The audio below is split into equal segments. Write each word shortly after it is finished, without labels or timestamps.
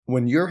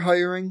When you're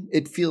hiring,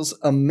 it feels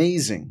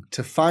amazing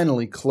to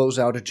finally close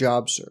out a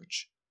job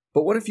search.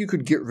 But what if you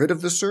could get rid of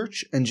the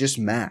search and just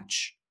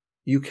match?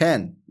 You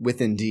can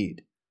with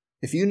Indeed.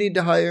 If you need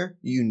to hire,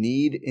 you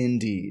need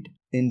Indeed.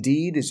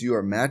 Indeed is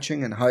your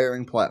matching and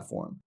hiring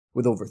platform.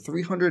 With over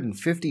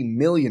 350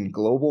 million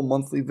global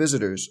monthly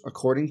visitors,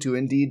 according to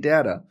Indeed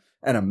data,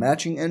 and a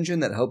matching engine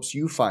that helps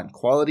you find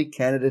quality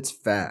candidates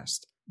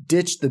fast.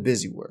 Ditch the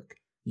busy work.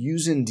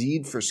 Use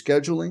Indeed for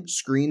scheduling,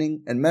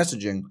 screening, and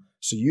messaging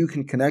so you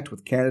can connect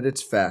with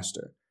candidates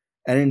faster.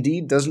 And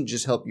Indeed doesn't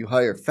just help you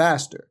hire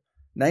faster.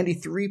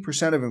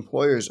 93% of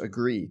employers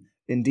agree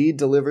Indeed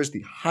delivers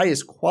the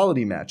highest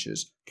quality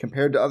matches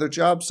compared to other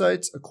job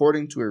sites,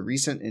 according to a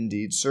recent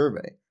Indeed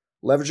survey.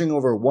 Leveraging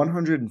over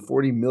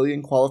 140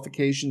 million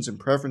qualifications and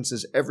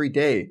preferences every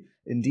day,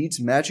 Indeed's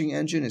matching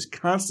engine is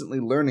constantly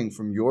learning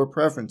from your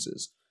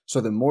preferences, so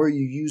the more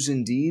you use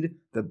Indeed,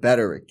 the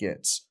better it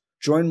gets.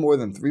 Join more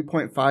than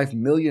 3.5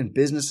 million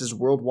businesses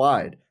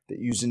worldwide that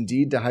use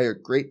Indeed to hire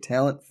great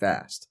talent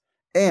fast.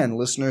 And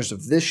listeners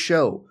of this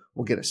show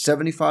will get a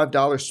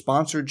 $75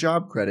 sponsored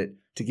job credit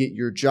to get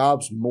your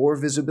jobs more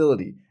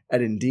visibility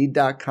at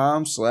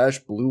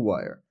Indeed.com/Blue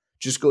Wire.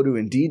 Just go to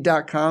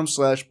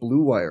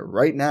Indeed.com/Blue Wire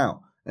right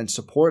now and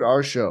support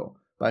our show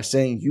by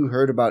saying you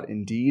heard about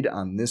Indeed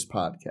on this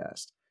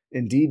podcast.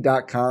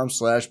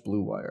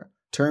 Indeed.com/Blue Wire.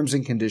 Terms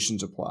and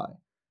conditions apply.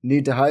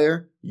 Need to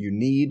hire? You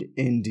need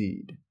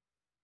Indeed.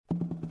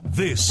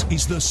 This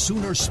is the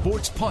Sooner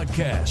Sports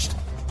Podcast,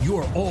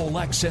 your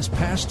all-access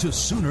pass to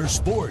Sooner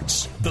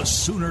Sports. The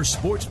Sooner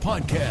Sports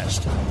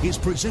Podcast is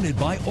presented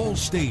by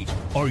Allstate.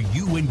 Are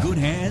you in good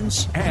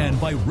hands?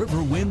 And by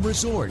Riverwind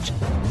Resort.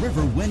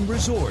 Riverwind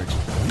Resort,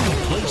 the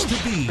place to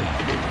be.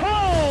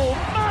 Oh,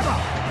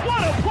 mama!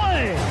 What a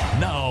play!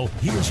 Now,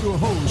 here's your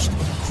host,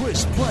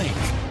 Chris Plank.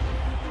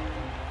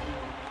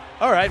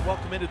 All right,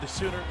 welcome into the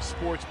Sooner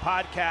Sports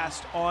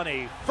Podcast on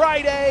a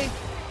Friday.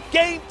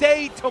 Game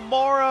day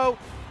tomorrow.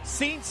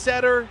 Scene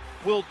Setter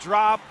will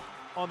drop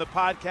on the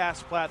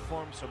podcast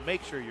platform, so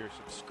make sure you're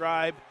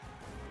subscribed.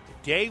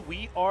 Today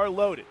we are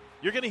loaded.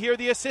 You're going to hear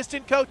the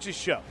assistant coaches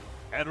show,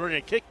 and we're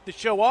going to kick the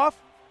show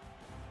off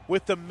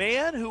with the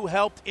man who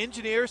helped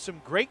engineer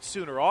some great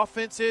Sooner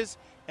offenses,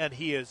 and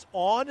he is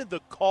on the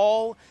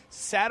call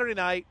Saturday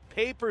night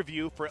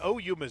pay-per-view for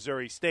OU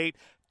Missouri State.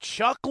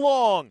 Chuck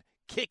Long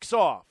kicks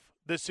off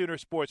the Sooner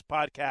Sports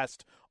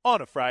Podcast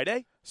on a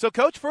Friday. So,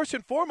 Coach, first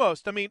and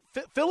foremost, I mean,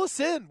 fill us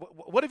in.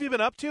 What have you been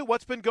up to?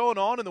 What's been going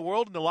on in the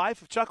world and the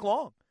life of Chuck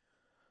Long?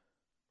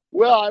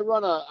 Well, I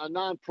run a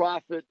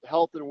nonprofit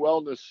health and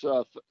wellness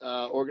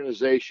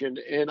organization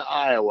in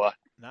Iowa.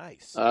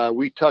 Nice.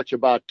 We touch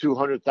about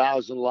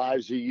 200,000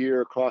 lives a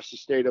year across the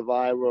state of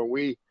Iowa. And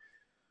we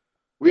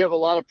have a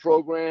lot of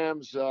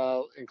programs,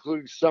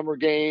 including summer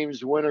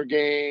games, winter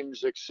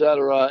games, et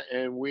cetera.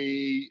 And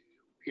we're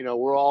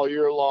all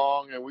year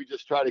long, and we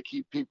just try to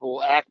keep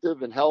people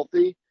active and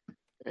healthy.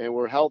 And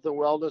we're health and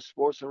wellness,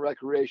 sports and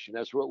recreation.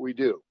 That's what we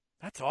do.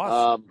 That's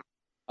awesome.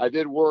 I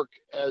did work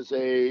as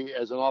an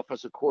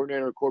offensive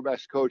coordinator and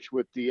quarterbacks coach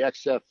with the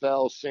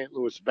XFL St.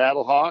 Louis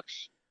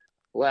Battlehawks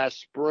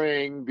last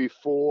spring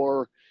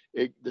before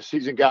the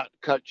season got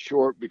cut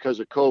short because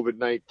of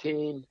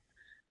COVID-19.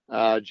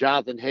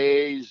 Jonathan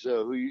Hayes,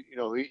 who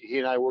he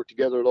and I worked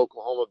together at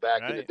Oklahoma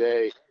back in the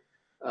day.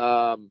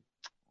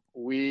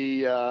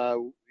 He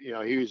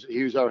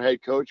was our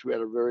head coach. We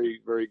had a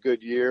very, very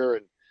good year,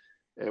 and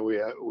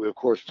we of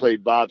course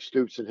played Bob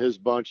Stoops and his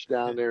bunch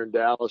down there in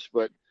Dallas,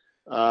 but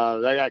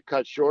that got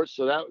cut short.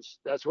 So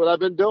that's what I've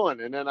been doing.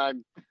 And then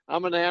I'm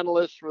an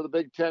analyst for the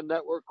Big Ten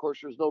Network. Of course,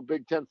 there's no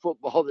Big Ten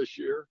football this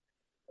year,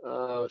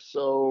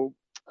 so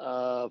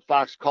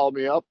Fox called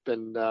me up,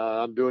 and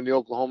I'm doing the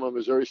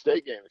Oklahoma-Missouri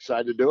State game.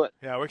 Excited to do it.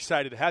 Yeah, we're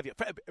excited to have you.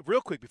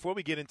 Real quick, before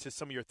we get into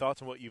some of your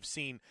thoughts on what you've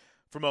seen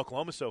from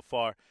Oklahoma so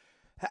far,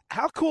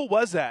 how cool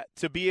was that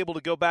to be able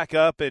to go back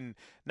up and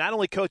not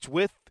only coach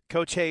with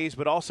Coach Hayes,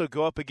 but also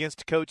go up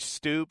against Coach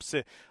Stoops?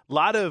 A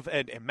lot of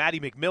and Matty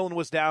McMillan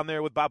was down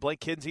there with Bob Blake.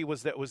 Kinsey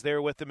was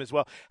there with him as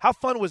well. How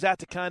fun was that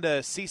to kind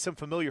of see some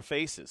familiar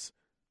faces?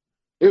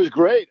 It was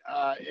great.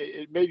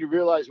 It made you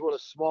realize what a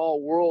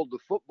small world the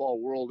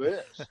football world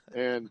is.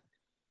 And,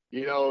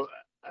 a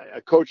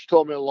coach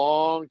told me a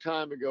long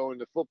time ago in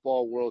the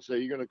football world, say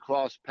you're going to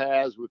cross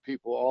paths with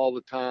people all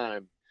the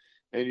time,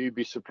 and you'd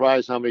be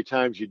surprised how many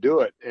times you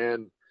do it.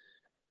 And,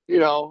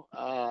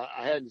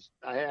 I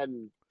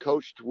hadn't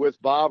coached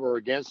with Bob or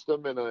against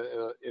him in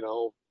a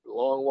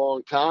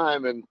long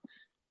time. And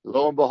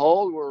lo and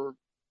behold, we're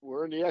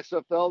in the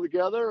XFL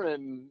together,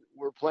 and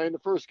we're playing the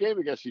first game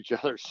against each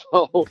other.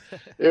 So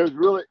it was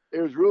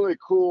really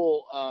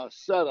cool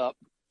setup.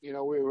 We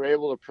were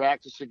able to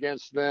practice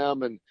against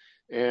them, and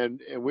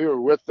we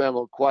were with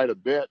them quite a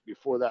bit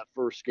before that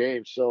first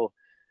game. So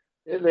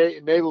it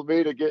enabled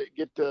me to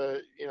get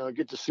to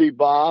see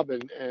Bob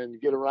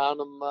and get around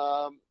him.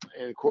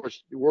 And of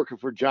course, working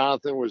for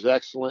Jonathan was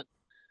excellent.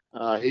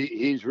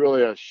 He's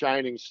really a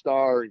shining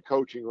star in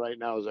coaching right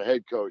now as a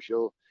head coach.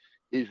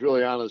 He's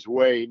really on his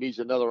way. He needs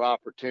another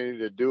opportunity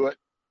to do it.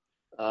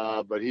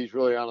 but he's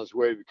really on his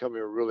way to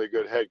becoming a really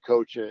good head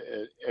coach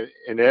at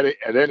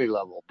any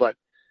level. But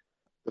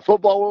the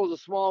football world is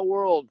a small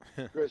world,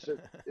 Chris.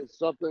 It's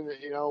something that,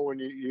 when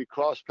you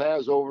cross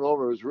paths over and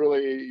over, is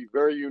really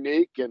very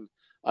unique, and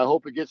I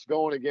hope it gets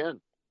going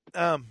again.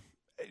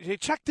 Hey,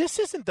 Chuck, this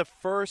isn't the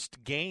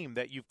first game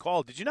that you've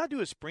called. Did you not do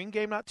a spring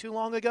game not too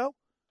long ago?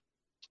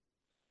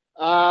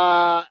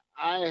 I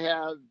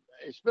have.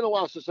 It's been a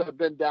while since I've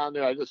been down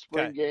there. I did a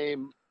spring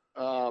game,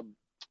 I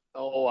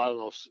don't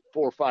know,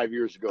 4 or 5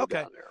 years ago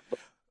down there. But,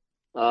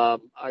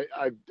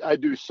 I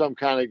do some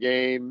kind of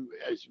game.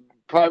 It's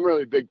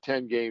primarily Big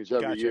Ten games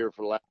every year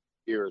for the last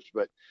years,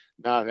 but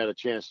now I've had a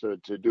chance to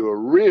do a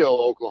real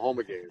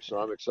Oklahoma game, so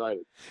I'm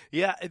excited.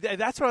 Yeah,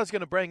 that's what I was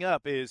going to bring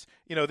up is,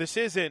 this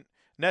isn't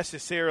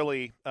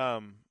necessarily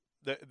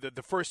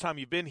the first time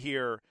you've been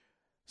here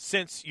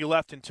since you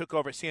left and took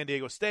over at San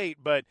Diego State,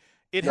 but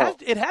it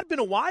had been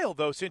a while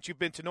though since you've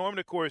been to Norman.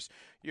 Of course,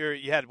 your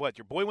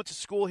boy went to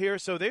school here,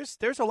 so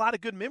there's a lot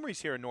of good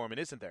memories here in Norman,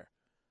 isn't there?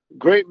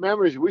 Great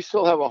memories. We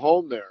still have a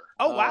home there.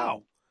 Oh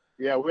wow!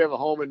 Yeah, we have a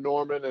home in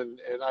Norman, and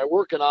I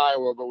work in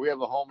Iowa, but we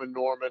have a home in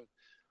Norman.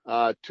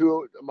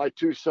 My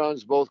two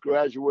sons both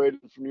graduated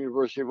from the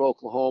University of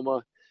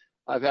Oklahoma.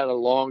 I've had a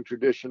long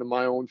tradition in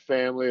my own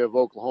family of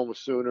Oklahoma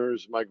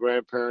Sooners. My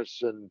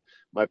grandparents and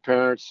my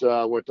parents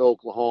went to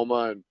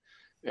Oklahoma,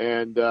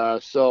 and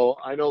so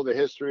I know the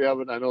history of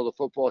it. I know the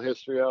football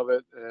history of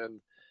it, and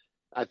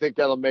I think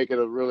that'll make it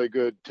a really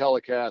good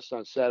telecast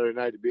on Saturday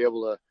night to be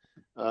able to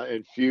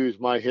infuse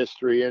my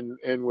history in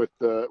with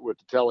the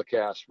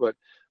telecast. But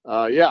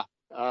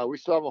we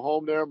still have a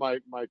home there. My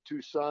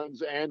two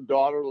sons and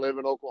daughter live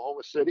in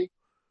Oklahoma City,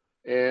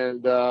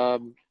 and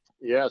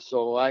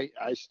so I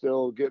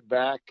still get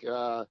back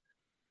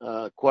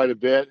quite a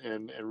bit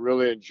and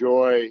really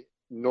enjoy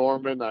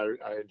Norman. I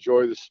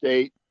enjoy the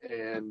state,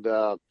 and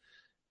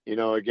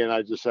again,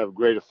 I just have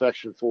great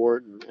affection for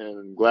it,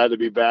 and glad to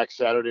be back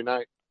Saturday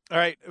night. All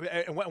right,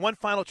 one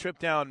final trip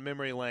down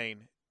memory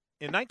lane.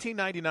 In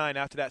 1999,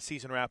 after that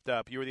season wrapped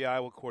up, you were the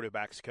Iowa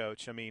quarterbacks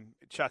coach. I mean,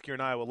 Chuck, you're an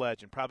Iowa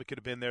legend. Probably could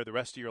have been there the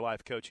rest of your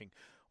life coaching.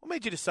 What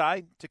made you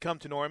decide to come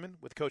to Norman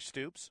with Coach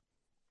Stoops?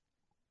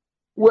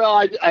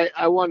 Well,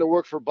 I wanted to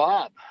work for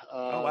Bob.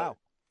 Oh, wow.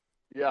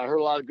 Yeah, I heard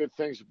a lot of good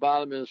things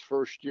about him in his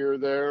first year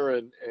there,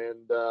 and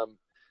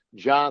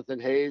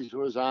Jonathan Hayes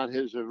was on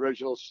his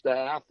original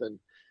staff, and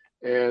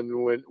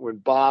when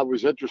Bob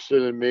was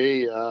interested in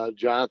me,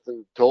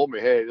 Jonathan told me,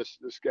 "Hey,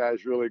 this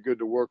guy's really good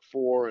to work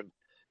for, and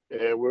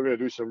we're going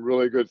to do some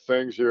really good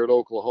things here at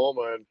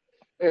Oklahoma."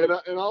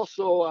 And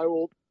also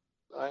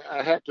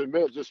I have to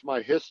admit, just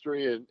my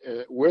history and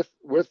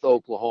with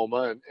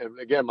Oklahoma, and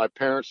again, my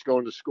parents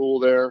going to school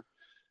there,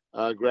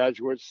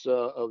 graduates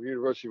of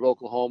University of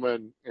Oklahoma,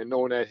 and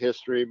knowing that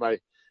history. My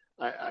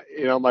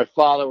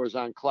father was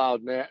on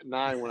cloud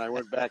 9 when I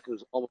went back to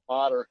his alma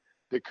mater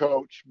to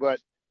coach, but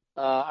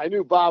I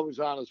knew Bob was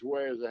on his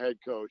way as a head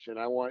coach, and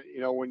I want,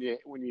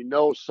 when you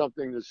know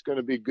something that's going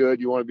to be good,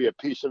 you want to be a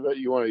piece of it.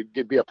 You want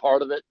to be a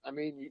part of it. I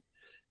mean,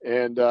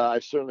 and I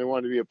certainly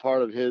wanted to be a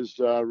part of his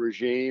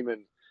regime,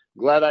 and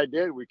glad I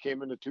did. We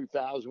came into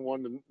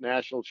 2001, the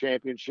national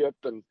championship,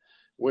 and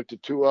went to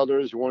 2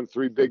 others, won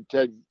 3 Big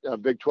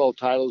 12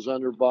 titles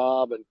under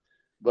Bob,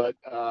 but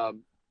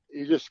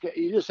you just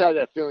had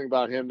that feeling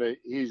about him that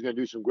he's going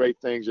to do some great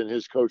things in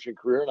his coaching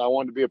career, and I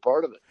wanted to be a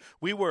part of it.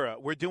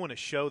 We're doing a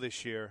show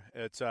this year.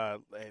 It's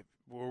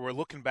we're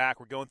looking back.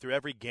 We're going through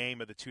every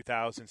game of the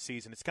 2000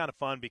 season. It's kind of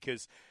fun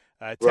because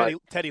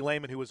Teddy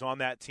Lehman, who was on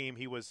that team,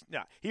 he wasn't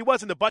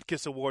the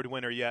Butkus Award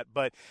winner yet,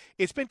 but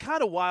it's been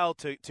kind of wild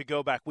to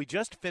go back. We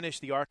just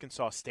finished the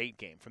Arkansas State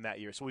game from that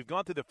year, so we've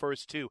gone through the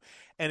first 2,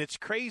 and it's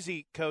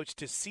crazy, Coach,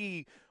 to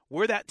see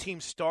where that team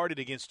started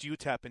against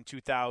UTEP in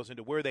 2000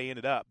 to where they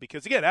ended up.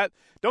 Because, again,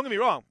 don't get me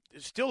wrong,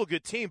 it's still a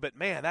good team, but,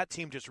 man, that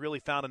team just really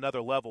found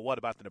another level. What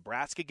about the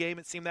Nebraska game,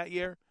 it seemed, that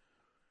year?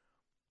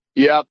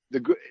 Yeah, the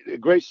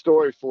great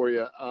story for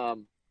you.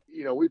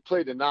 We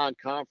played a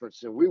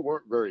non-conference, and we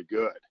weren't very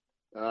good.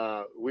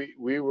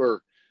 We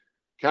were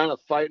kind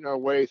of fighting our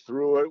way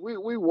through it.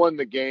 We won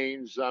the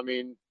games. I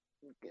mean,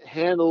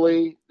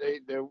 handily,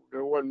 there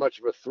wasn't much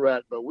of a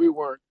threat, but we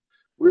were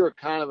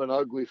kind of an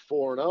ugly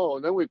 4-0.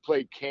 And then we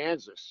played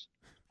Kansas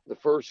the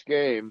first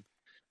game,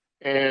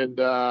 and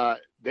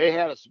they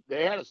had us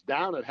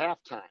down at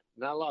halftime.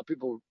 Not a lot of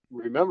people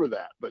remember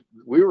that, but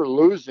we were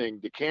losing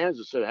to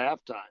Kansas at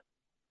halftime.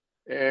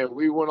 And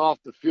we went off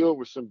the field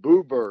with some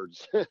boo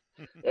birds at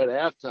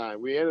halftime.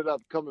 We ended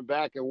up coming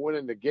back and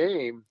winning the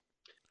game.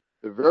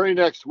 The very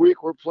next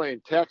week, we're playing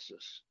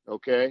Texas,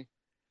 okay?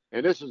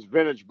 And this is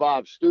vintage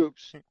Bob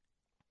Stoops.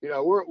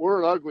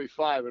 We're an ugly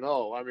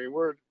 5-0. I mean,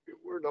 we're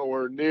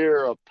nowhere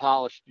near a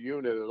polished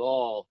unit at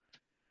all.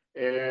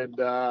 And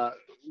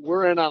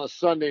we're in on a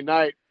Sunday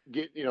night,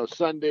 getting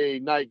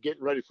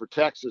ready for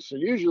Texas.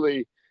 And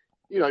usually,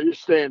 you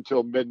stay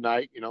until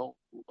midnight,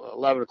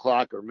 11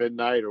 o'clock or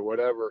midnight or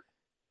whatever.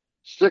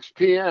 6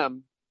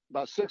 p.m.,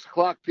 about 6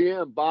 o'clock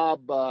p.m.,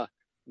 Bob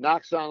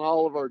knocks on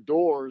all of our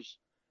doors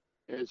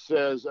it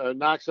says,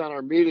 knocks on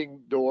our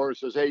meeting door,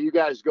 says, "Hey, you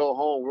guys go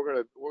home.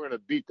 We're gonna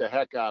beat the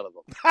heck out of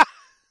them."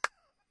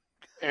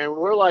 And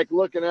we're like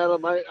looking at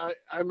him. I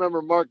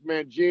remember Mark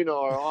Mangino,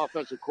 our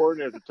offensive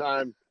coordinator at the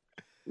time,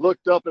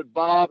 looked up at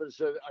Bob and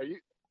said,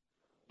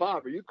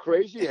 Bob, are you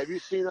crazy? Have you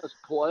seen us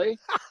play?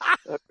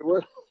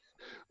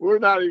 We're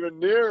not even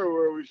near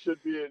where we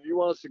should be, and you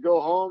want us to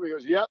go home?" He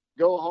goes, "Yep,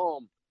 go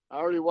home. I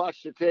already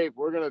watched the tape.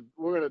 We're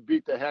gonna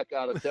beat the heck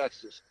out of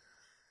Texas."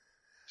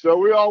 So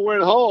we all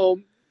went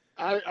home.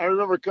 I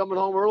remember coming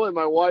home early.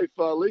 My wife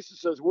Lisa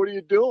says, "What are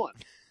you doing?"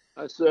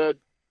 I said,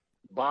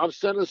 "Bob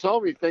sent us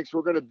home. He thinks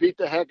we're going to beat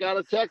the heck out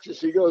of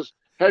Texas." He goes,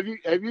 Have you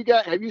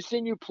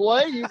seen you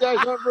play? You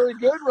guys aren't very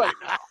good right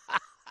now."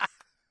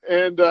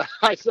 And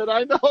I said,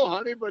 "I know,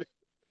 honey, but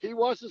he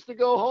wants us to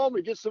go home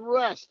and get some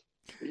rest."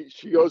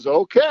 She goes,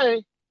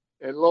 "Okay."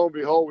 And lo and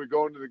behold, we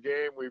go into the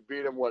game. We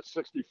beat him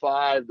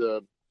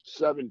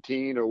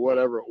 65-17 or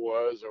whatever it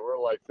was, and we're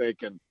like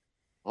thinking,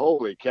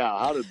 holy cow,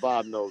 how did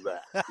Bob know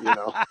that?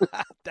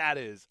 That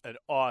is an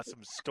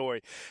awesome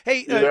story.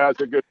 Hey, yeah,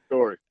 it's a good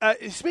story.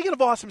 Speaking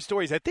of awesome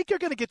stories, I think you're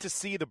going to get to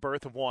see the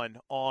birth of one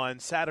on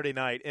Saturday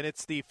night, and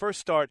it's the first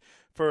start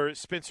for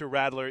Spencer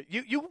Rattler.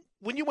 You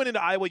when you went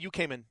into Iowa, you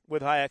came in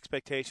with high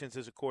expectations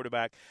as a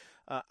quarterback.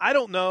 I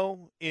don't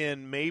know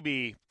in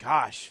maybe,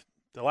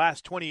 the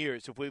last 20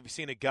 years if we've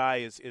seen a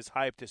guy as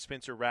hyped as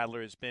Spencer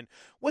Rattler has been.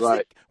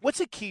 What's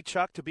the key,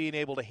 Chuck, to being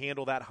able to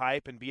handle that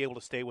hype and be able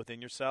to stay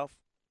within yourself?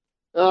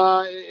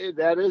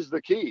 That is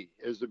the key,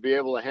 is to be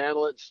able to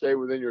handle it, stay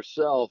within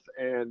yourself.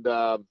 And,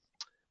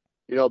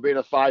 being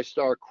a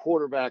 5-star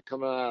quarterback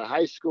coming out of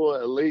high school,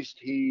 at least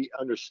he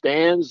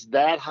understands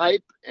that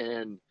hype,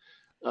 and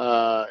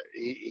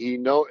he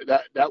know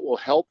that will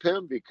help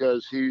him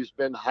because he's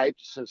been hyped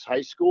since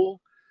high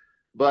school.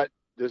 But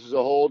this is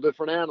a whole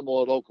different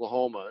animal at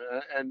Oklahoma.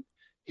 And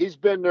he's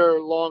been there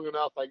long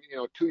enough,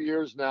 2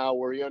 years now,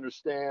 where he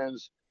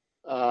understands,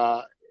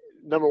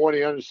 number one,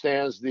 he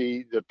understands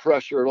the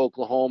pressure at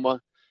Oklahoma.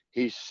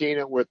 He's seen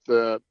it with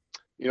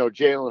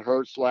Jalen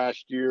Hurts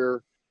last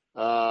year,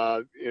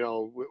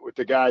 with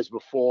the guys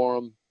before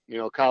him,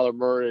 Kyler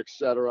Murray, et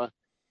cetera.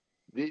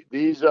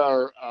 These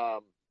are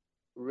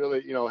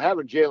really,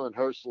 having Jalen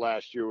Hurts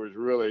last year was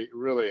really,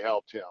 really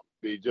helped him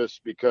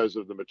just because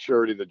of the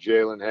maturity that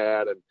Jalen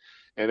had.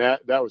 And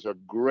that was a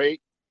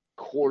great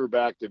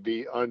quarterback to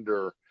be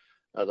under.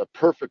 The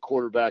perfect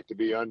quarterback to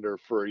be under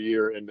for a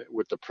year, and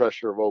with the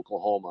pressure of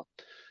Oklahoma.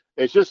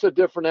 It's just a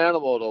different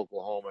animal at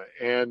Oklahoma,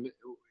 and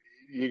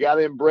you got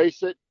to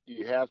embrace it.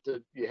 You have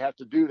to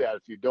do that.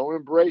 If you don't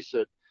embrace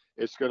it,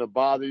 it's going to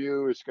bother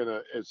you. It's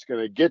going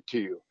to get to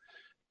you.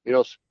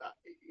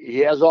 He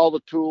has all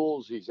the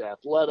tools. He's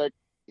athletic.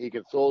 He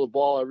can throw the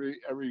ball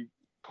every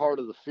part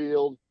of the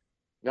field.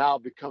 Now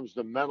it becomes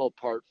the mental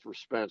part for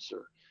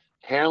Spencer,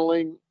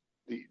 handling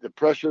the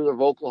pressure of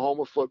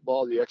Oklahoma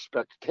football. The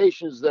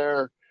expectations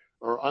there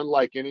are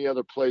unlike any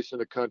other place in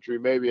the country.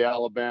 Maybe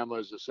Alabama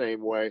is the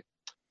same way,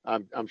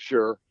 I'm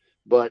sure,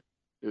 but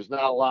there's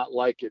not a lot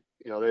like it.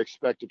 They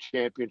expect a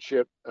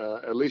championship,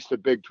 at least a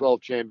Big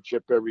 12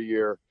 championship every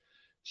year.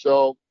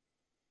 So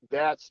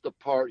that's the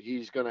part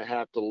he's going to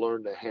have to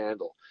learn to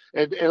handle.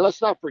 And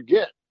let's not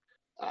forget,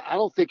 I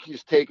don't think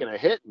he's taken a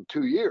hit in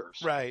 2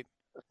 years. Right.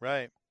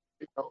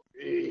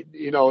 He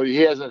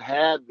hasn't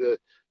had the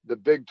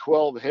Big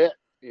 12 hit,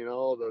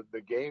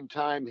 the game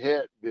time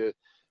hit,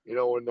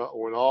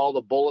 when all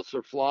the bullets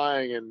are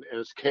flying and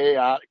it's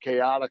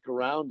chaotic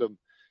around him.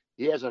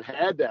 He hasn't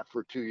had that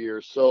for 2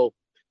 years. So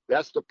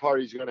that's the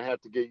part he's going to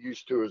have to get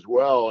used to as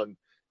well. And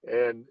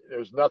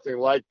there's nothing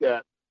like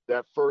that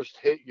first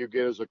hit you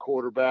get as a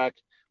quarterback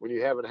when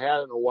you haven't had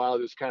it in a while.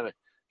 Just kind of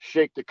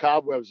shake the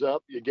cobwebs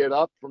up. You get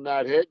up from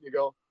that hit and you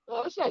go,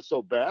 "Oh, it's not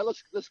so bad.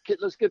 Let's get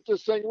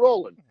this thing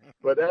rolling."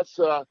 But that's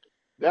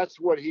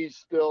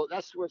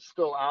what's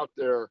still out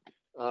there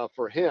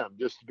for him,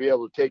 just to be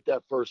able to take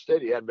that first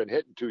hit. He hadn't been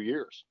hit in 2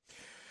 years.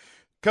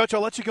 Coach,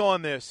 I'll let you go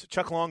on this.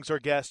 Chuck Long's our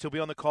guest. He'll be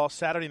on the call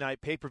Saturday night,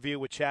 pay-per-view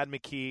with Chad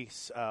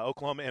McKee,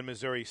 Oklahoma and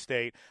Missouri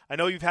State. I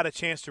know you've had a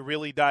chance to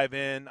really dive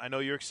in. I know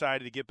you're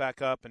excited to get back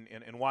up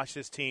and watch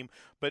this team.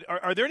 But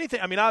are there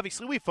anything –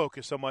 obviously we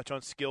focus so much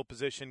on skill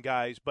position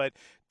guys, but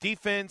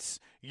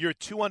defense, you're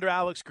 2 under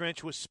Alex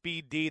Grinch with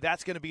speed D.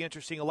 That's going to be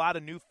interesting. A lot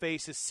of new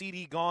faces.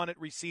 CD gone at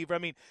receiver.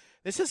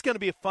 This is going to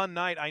be a fun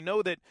night. I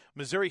know that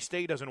Missouri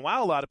State doesn't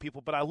wow a lot of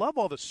people, but I love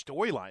all the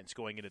storylines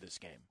going into this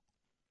game.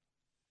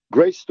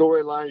 Great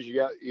storylines.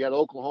 You got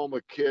Oklahoma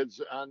kids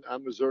on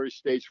Missouri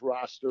State's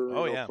roster.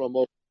 From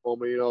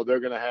Oklahoma. They're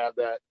going to have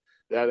that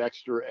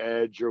extra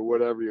edge or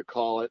whatever you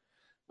call it,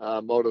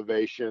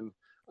 motivation.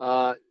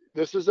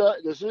 This is a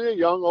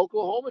young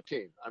Oklahoma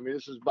team.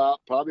 This is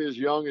about probably as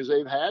young as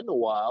they've had in a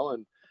while,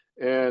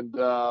 and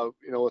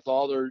with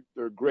all their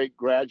great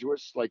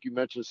graduates, like you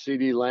mentioned,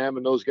 CD Lamb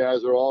and those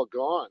guys are all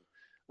gone.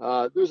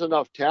 There's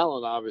enough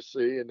talent,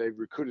 obviously, and they've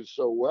recruited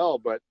so well.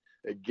 But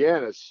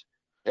again,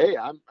 hey,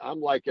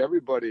 I'm like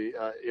everybody,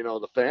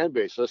 the fan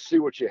base. Let's see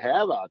what you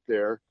have out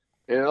there.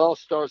 And it all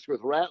starts with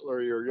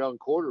Rattler, your young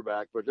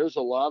quarterback, but there's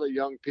a lot of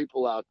young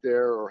people out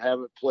there or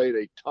haven't played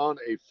a ton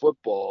of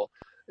football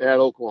at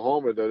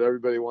Oklahoma that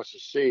everybody wants to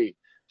see.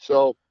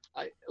 So,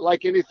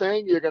 like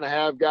anything, you're going to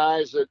have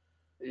guys that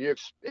you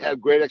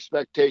have great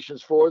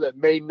expectations for that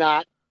may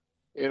not,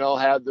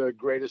 have the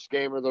greatest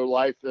game of their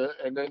life.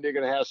 And then you're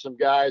going to have some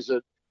guys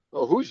that,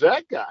 oh, who's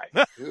that guy?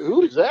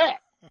 Who's that?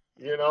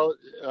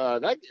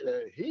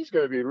 He's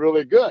going to be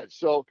really good.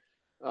 So,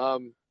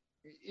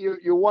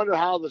 you wonder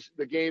how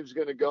the game's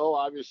going to go.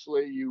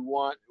 Obviously,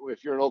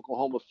 if you're an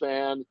Oklahoma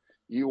fan,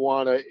 you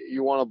want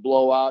to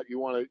blow out. You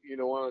want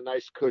a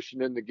nice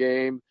cushion in the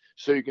game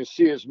so you can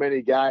see as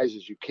many guys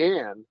as you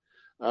can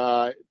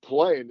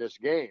play in this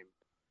game.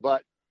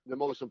 But the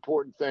most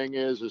important thing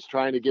is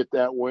trying to get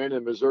that win.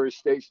 And Missouri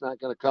State's not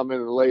going to come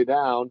in and lay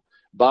down.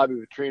 Bobby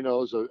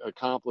Petrino's an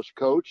accomplished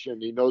coach,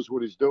 and he knows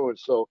what he's doing.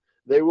 So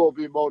they will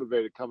be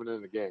motivated coming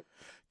in the game.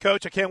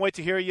 Coach, I can't wait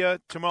to hear you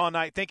tomorrow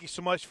night. Thank you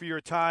so much for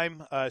your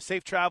time.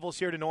 Safe travels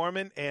here to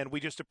Norman, and we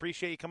just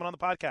appreciate you coming on the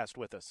podcast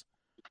with us.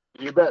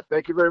 You bet.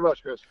 Thank you very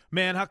much, Chris.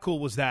 Man, how cool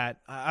was that?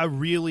 I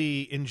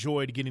really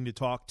enjoyed getting to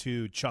talk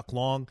to Chuck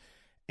Long,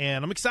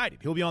 and I'm excited.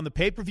 He'll be on the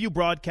pay-per-view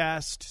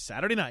broadcast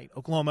Saturday night,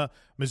 Oklahoma,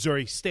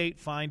 Missouri State.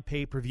 Find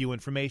pay-per-view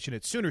information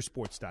at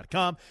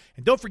Soonersports.com.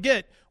 And don't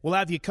forget, we'll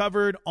have you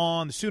covered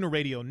on the Sooner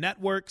Radio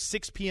Network,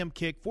 6 p.m.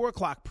 kick, 4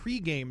 o'clock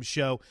pregame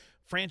show.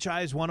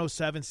 Franchise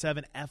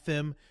 107.7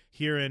 FM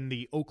here in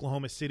the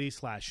Oklahoma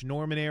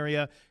City/Norman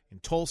area. In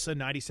Tulsa,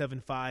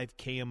 97.5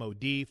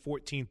 KMOD,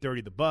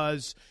 1430 The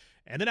Buzz.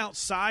 And then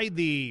outside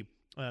the,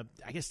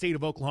 state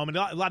of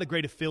Oklahoma, a lot of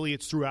great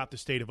affiliates throughout the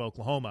state of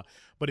Oklahoma.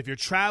 But if you're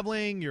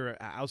traveling, you're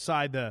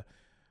outside the,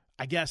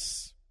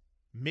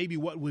 maybe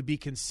what would be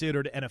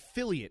considered an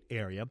affiliate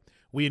area,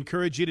 we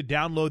encourage you to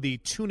download the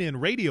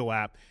TuneIn Radio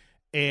app.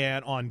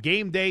 And on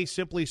game day,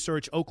 simply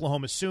search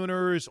Oklahoma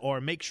Sooners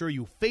or make sure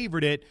you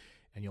favorite it.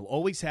 And you'll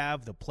always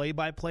have the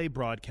play-by-play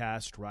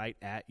broadcast right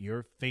at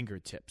your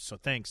fingertips. So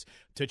thanks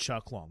to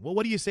Chuck Long. Well,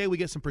 what do you say we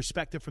get some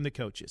perspective from the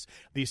coaches?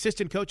 The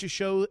Assistant Coaches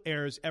Show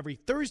airs every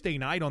Thursday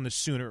night on the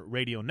Sooner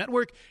Radio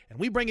Network, and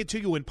we bring it to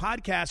you in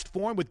podcast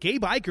form with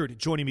Gabe Eichert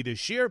joining me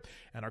this year.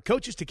 And our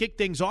coaches to kick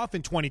things off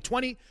in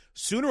 2020,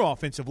 Sooner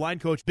offensive line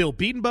coach Bill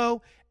Bedenbaugh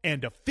and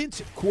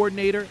defensive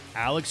coordinator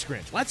Alex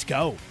Grinch. Let's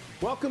go.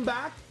 Welcome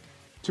back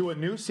to a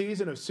new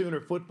season of Sooner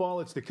football.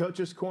 It's the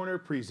Coach's Corner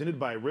presented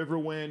by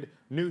Riverwind.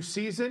 New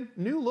season,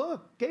 new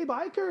look. Gabe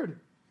Eichert.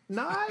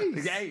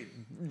 Nice. Hey,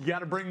 you got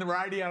to bring the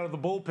righty out of the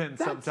bullpen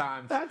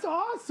sometimes. That's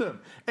awesome.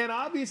 And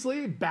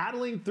obviously,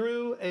 battling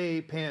through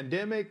a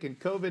pandemic and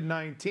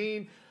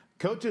COVID-19,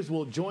 coaches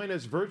will join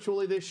us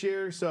virtually this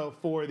year. So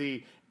for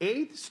the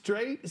 8th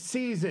straight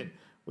season,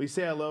 we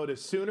say hello to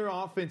Sooner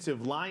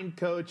offensive line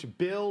coach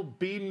Bill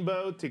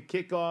Bedenbaugh to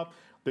kick off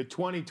the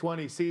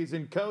 2020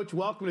 season. Coach,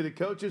 welcome to the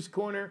Coach's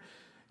Corner.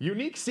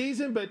 Unique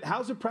season, but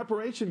how's the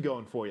preparation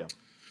going for you?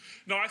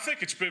 No, I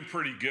think it's been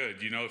pretty good.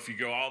 If you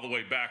go all the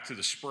way back to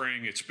the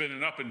spring, it's been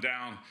an up and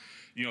down,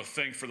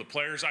 thing for the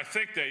players. I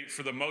think they,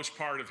 for the most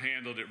part, have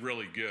handled it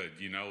really good.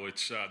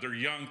 It's they're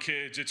young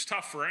kids. It's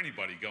tough for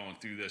anybody going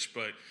through this,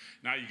 but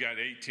now you got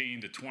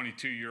 18 to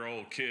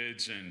 22-year-old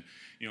kids and,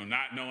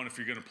 not knowing if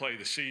you're going to play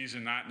the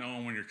season, not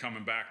knowing when you're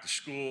coming back to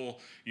school,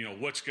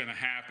 what's going to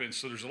happen.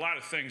 So there's a lot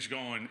of things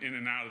going in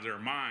and out of their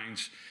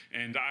minds,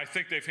 and I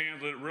think they've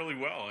handled it really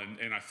well.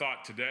 And I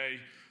thought today,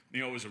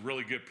 it was a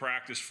really good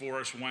practice for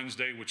us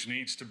Wednesday, which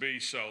needs to be.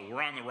 So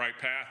we're on the right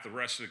path. The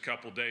rest of the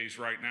couple of days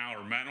right now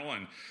are mental,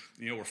 and,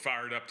 we're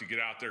fired up to get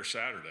out there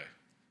Saturday.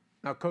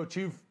 Now, Coach,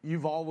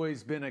 you've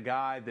always been a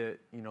guy that,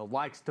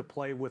 likes to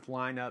play with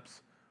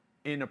lineups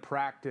in a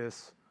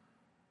practice.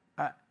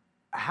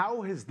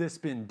 How has this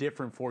been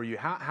different for you?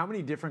 How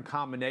many different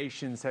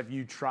combinations have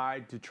you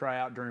tried to try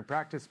out during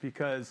practice?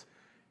 Because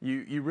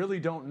you really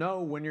don't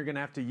know when you're going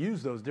to have to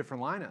use those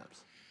different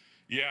lineups.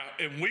 Yeah,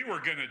 and we were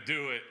going to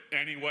do it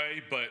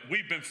anyway, but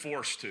we've been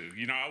forced to.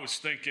 I was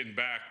thinking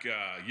back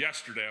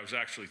yesterday, I was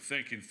actually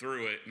thinking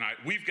through it, and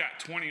we've got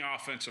 20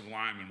 offensive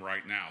linemen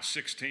right now.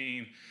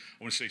 16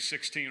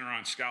 are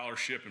on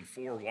scholarship and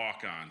 4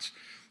 walk-ons.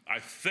 I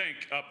think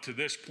up to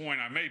this point,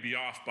 I may be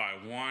off by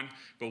 1,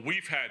 but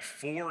we've had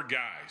 4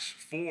 guys,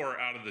 4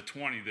 out of the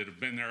 20 that have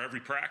been there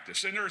every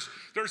practice. And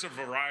there's a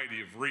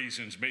variety of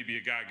reasons. Maybe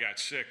a guy got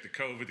sick, the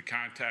COVID, the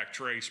contact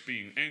trace,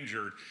 being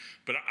injured.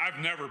 But I've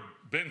never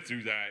been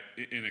through that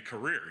in a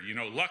career.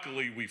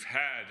 Luckily we've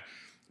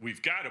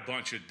got a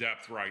bunch of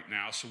depth right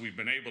now, so we've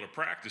been able to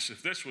practice.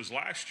 If this was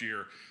last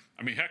year,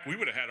 heck, we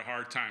would have had a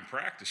hard time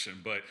practicing,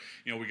 but,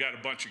 we got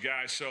a bunch of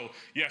guys. So,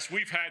 yes,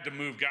 we've had to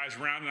move guys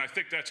around, and I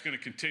think that's going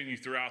to continue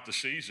throughout the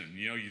season.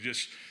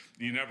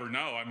 You never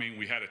know.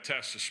 We had a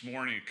test this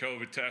morning, a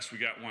COVID test. We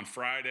got one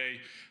Friday.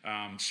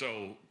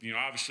 So,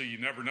 obviously you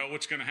never know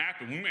what's going to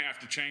happen. We may have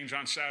to change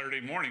on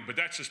Saturday morning, but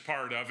that's just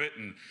part of it,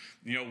 and,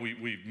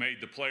 we've made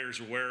the players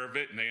aware of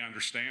it, and they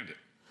understand it.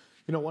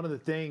 One of the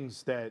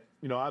things that,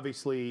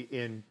 obviously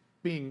in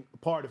being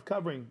part of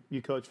covering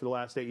you, Coach, for the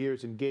last 8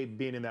 years and Gabe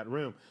being in that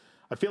room,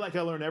 I feel like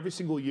I learn every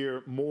single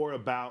year more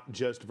about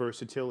just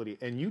versatility.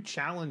 And you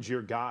challenge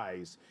your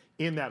guys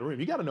in that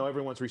room. You got to know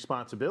everyone's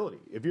responsibility.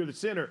 If you're the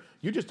center,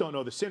 you just don't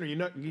know the center.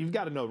 You've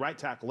got to know right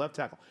tackle, left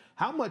tackle.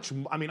 How much,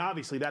 I mean,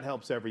 obviously that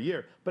helps every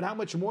year, but how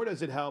much more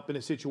does it help in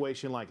a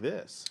situation like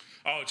this?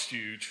 Oh, it's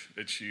huge.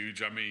 It's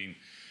huge. I mean,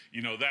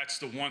 you know, that's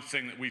the one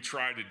thing that we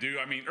try to do.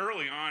 I mean,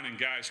 early on in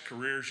guys'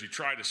 careers, you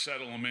try to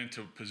settle them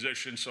into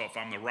position. So if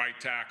I'm the right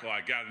tackle,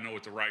 I got to know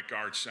what the right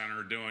guard,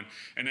 center are doing.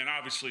 And then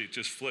obviously it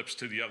just flips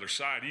to the other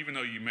side, even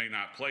though you may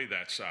not play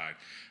that side.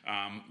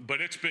 But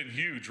it's been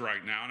huge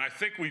right now. And I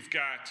think we've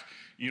got,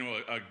 you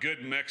know, a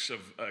good mix of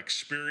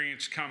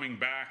experience coming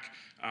back.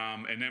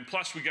 And then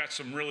plus we got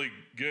some really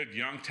good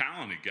young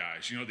talented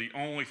guys. You know, the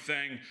only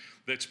thing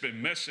that's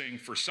been missing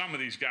for some of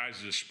these guys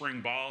is a spring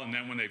ball, and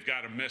then when they've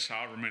got to miss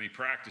however many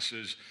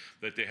practices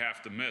that they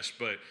have to miss.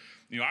 But,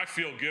 you know, I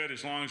feel good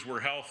as long as we're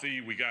healthy.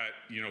 We got,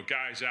 you know,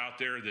 guys out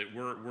there that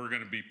we're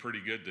going to be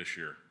pretty good this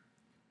year.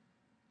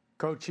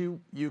 Coach,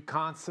 you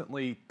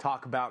constantly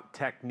talk about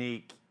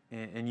technique,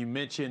 and you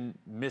mentioned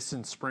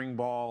missing spring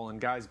ball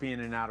and guys being in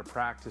and out of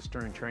practice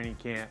during training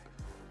camp.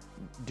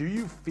 Do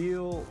you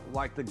feel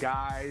like the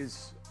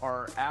guys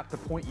are at the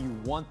point you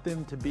want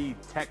them to be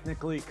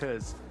technically?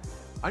 Because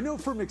I know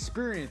from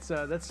experience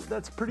that's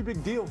a pretty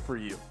big deal for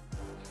you.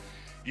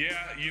 Yeah,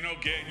 you know,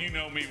 Gabe, you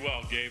know me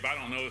well, Gabe. I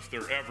don't know if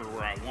they're ever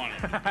where I want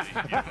them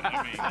to be. You know,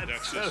 I mean,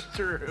 that's just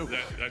true.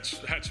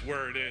 That's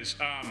where it is.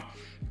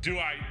 Do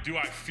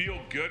I feel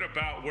good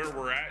about where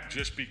we're at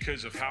just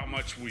because of how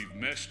much we've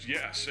missed?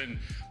 Yes, and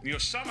you know,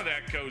 some of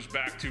that goes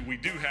back to we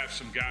do have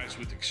some guys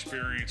with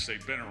experience.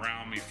 They've been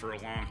around me for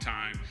a long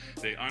time.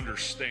 They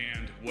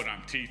understand what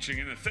I'm teaching.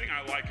 And the thing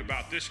I like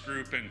about this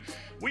group, and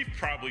we've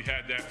probably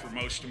had that for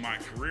most of my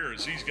career,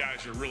 is these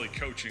guys are really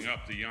coaching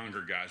up the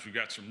younger guys. We've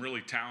got some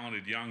really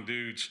talented young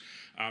dudes,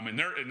 and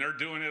they're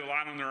doing it a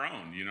lot on their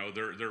own. You know,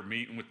 they're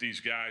meeting with these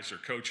guys, they're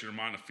coaching them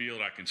on the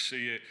field. I can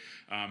see it.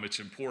 It's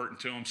important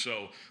to them.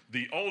 So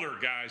the older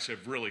guys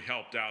have really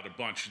helped out a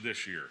bunch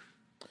this year.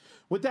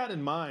 With that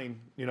in mind,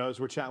 you know, as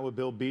we're chatting with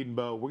Bill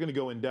Bedenbaugh, we're going to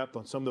go in depth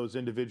on some of those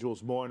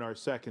individuals more in our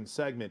second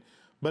segment.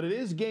 But it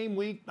is game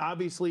week,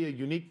 obviously a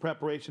unique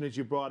preparation, as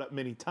you brought up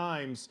many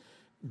times.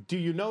 Do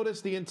you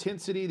notice the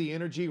intensity, the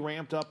energy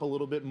ramped up a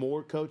little bit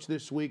more, Coach,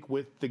 this week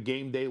with the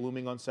game day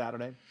looming on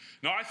Saturday?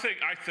 No, I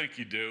think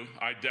you do.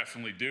 I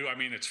definitely do. I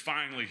mean, it's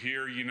finally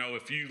here. You know,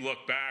 if you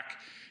look back,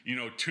 you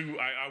know,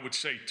 I would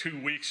say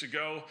 2 weeks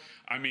ago,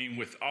 I mean,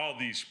 with all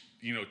these,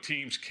 you know,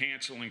 teams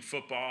canceling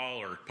football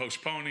or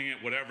postponing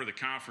it, whatever the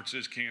conference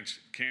is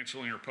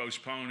canceling or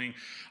postponing,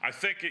 I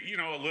think, you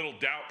know, a little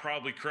doubt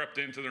probably crept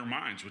into their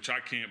minds, which I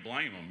can't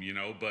blame them, you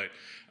know, but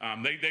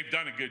they've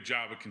done a good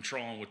job of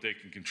controlling what they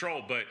can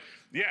control. But,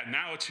 yeah,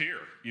 now it's here.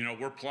 You know,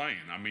 we're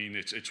playing. I mean,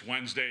 it's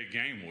Wednesday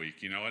game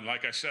week, you know, and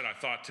like I said, I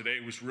thought today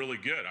was really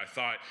good. I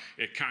thought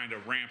it kind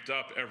of ramped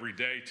up every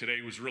day.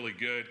 Today was really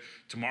good.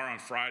 Tomorrow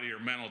and Friday are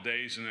mental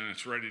days, and then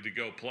it's ready to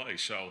go play.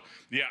 So,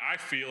 yeah, I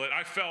feel it.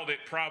 I felt it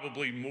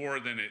probably more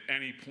than at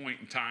any point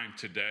in time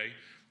today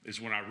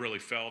is when I really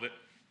felt it.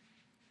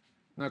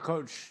 Now,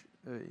 Coach,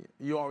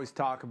 you always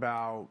talk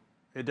about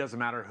it doesn't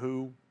matter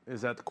who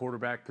is at the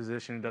quarterback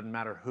position. It doesn't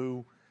matter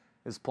who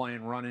is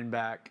playing running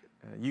back.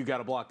 You got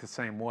to block the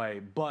same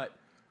way. But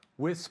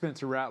with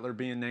Spencer Rattler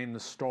being named the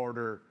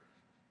starter,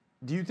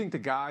 do you think the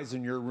guys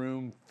in your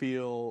room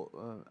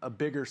feel a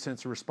bigger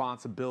sense of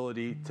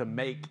responsibility to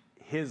make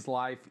his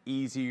life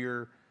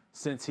easier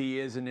since he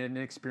is an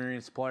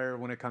inexperienced player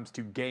when it comes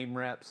to game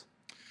reps?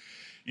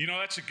 You know,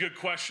 that's a good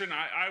question.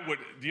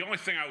 The only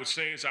thing I would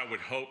say is I would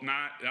hope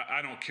not.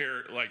 I don't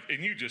care,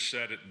 and you just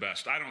said it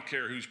best. I don't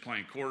care who's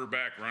playing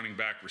quarterback, running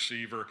back,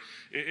 receiver.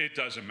 It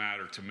doesn't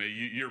matter to me.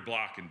 You're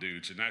blocking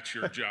dudes, and that's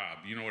your job.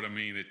 You know what I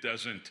mean? It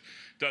doesn't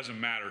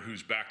matter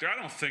who's back there. I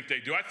don't think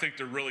they do. I think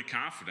they're really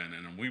confident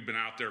in him. We've been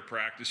out there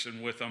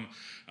practicing with him.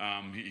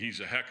 He's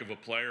a heck of a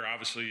player.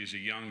 Obviously, he's a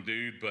young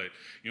dude, but,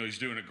 you know, he's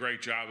doing a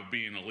great job of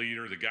being a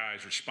leader. The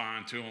guys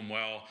respond to him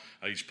well.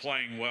 He's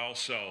playing well.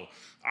 So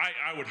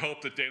I would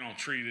hope that they don't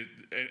treat it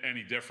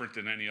any different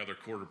than any other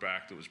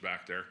quarterback that was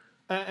back there.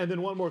 And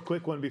then one more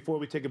quick one before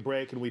we take a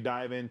break and we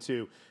dive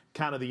into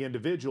kind of the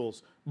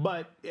individuals.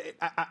 But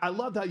I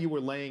loved how you were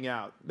laying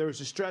out. There was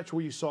a stretch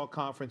where you saw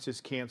conferences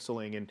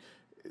canceling and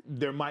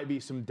there might be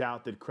some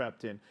doubt that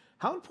crept in.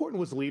 How important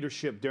was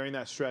leadership during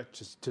that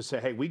stretch to say,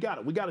 hey, we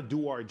got to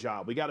do our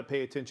job. We got to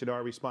pay attention to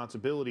our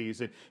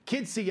responsibilities. And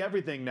kids see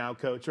everything now,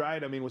 Coach,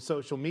 right? I mean, with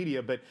social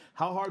media. But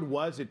how hard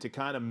was it to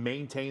kind of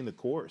maintain the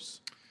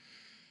course?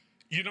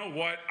 You know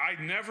what?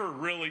 I never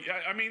really,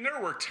 I mean,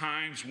 there were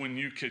times when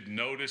you could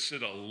notice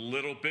it a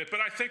little bit, but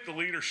I think the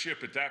leadership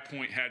at that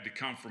point had to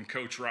come from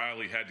Coach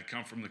Riley, had to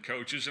come from the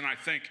coaches. And I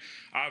think,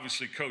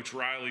 obviously, Coach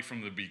Riley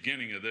from the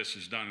beginning of this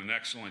has done an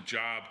excellent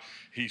job.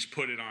 He's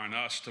put it on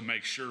us to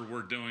make sure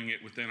we're doing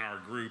it within our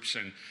groups.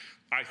 And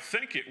I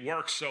think it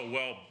works so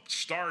well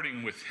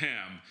starting with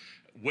him.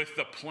 with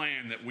the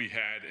plan that we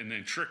had, and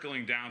then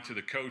trickling down to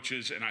the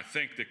coaches. And I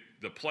think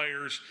the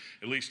players,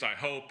 at least I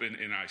hope, and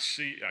I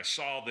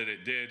saw that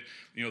it did,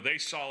 they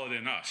saw it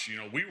in us.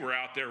 We were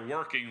out there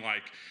working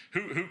like,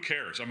 who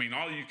cares? I mean,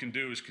 all you can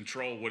do is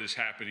control what is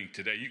happening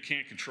today. You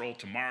can't control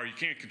tomorrow. You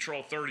can't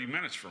control 30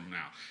 minutes from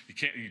now.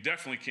 You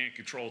definitely can't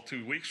control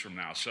 2 weeks from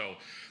now. So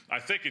I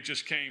think it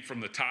just came from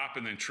the top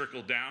and then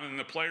trickled down, and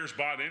the players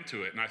bought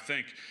into it. And I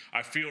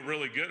feel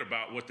really good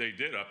about what they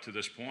did up to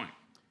this point.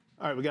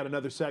 All right, we got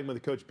another segment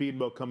with Coach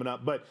Bedenbaugh coming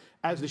up. But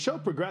as the show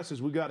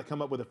progresses, we've got to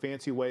come up with a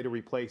fancy way to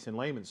replace in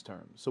layman's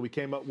terms. So we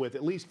came up with,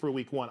 at least for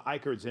week one,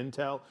 Eichert's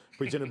Intel,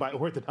 presented by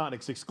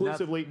Orthodontics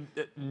exclusively.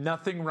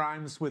 Nothing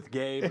rhymes with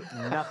Gabe.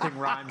 Nothing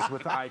rhymes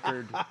with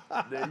Eichert.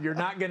 You're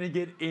not going to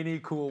get any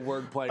cool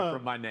wordplay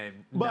from my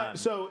name. But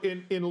so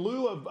in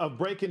lieu of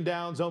breaking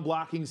down zone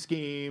blocking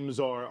schemes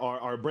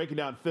or breaking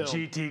down film.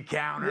 GT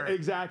counter.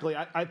 Exactly.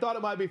 I thought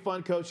it might be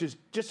fun, coaches,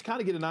 just to kind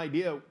of get an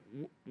idea.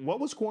 What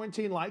was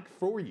quarantine like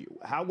for you?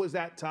 How was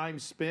that time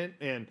spent?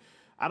 And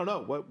I don't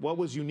know, what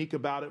was unique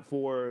about it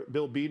for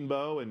Bill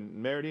Bedenbaugh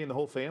and Meredy and the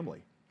whole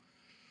family?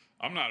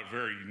 I'm not a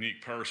very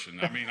unique person.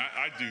 I mean,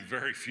 I do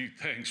very few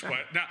things.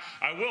 But now,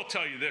 I will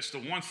tell you this. The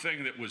one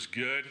thing that was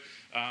good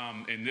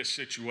in this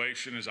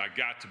situation is I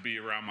got to be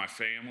around my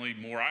family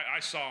more. I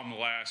saw them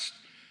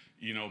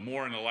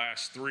more in the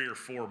last 3 or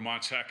 4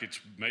 months. Heck, it's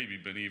maybe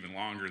been even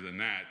longer than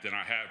that, than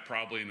I have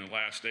probably in the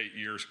last 8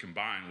 years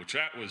combined, which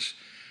that was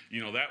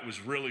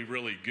really,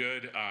 really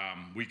good.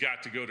 We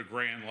got to go to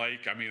Grand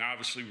Lake. I mean,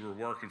 obviously we were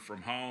working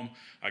from home.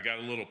 I got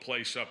a little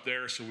place up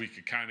there so we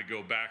could kind of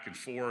go back and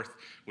forth,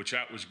 which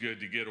that was good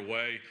to get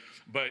away.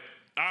 But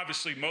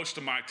obviously most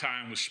of my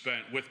time was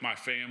spent with my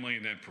family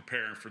and then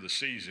preparing for the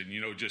season,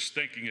 just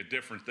thinking of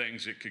different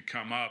things that could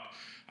come up,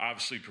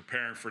 obviously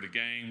preparing for the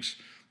games.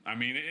 I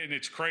mean, and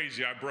it's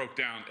crazy. I broke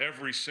down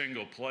every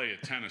single play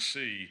at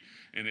Tennessee,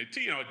 and it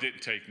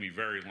didn't take me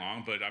very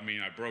long. But, I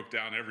mean, I broke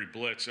down every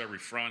blitz, every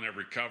front,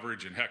 every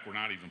coverage, and, heck, we're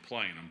not even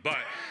playing them. But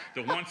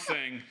the one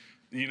thing,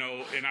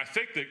 and I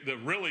think the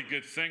really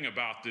good thing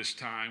about this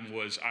time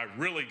was I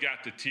really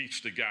got to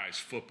teach the guys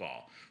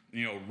football,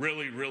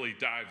 really, really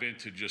dive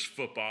into just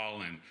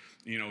football and,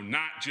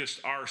 not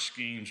just our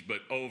schemes, but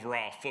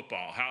overall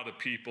football. How do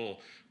people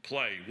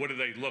play? What do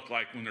they look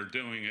like when they're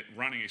doing it,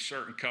 running a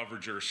certain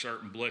coverage or a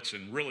certain blitz,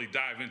 and really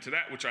dive into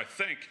that, which I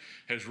think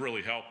has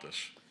really helped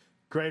us.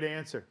 Great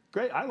answer.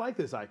 Great. I like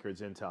this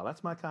Eichert's Intel.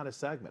 That's my kind of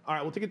segment. All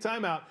right, we'll take a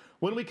timeout.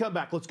 When we come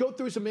back, let's go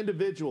through some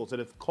individuals that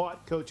have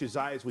caught Coach's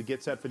eye as we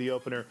get set for the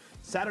opener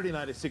Saturday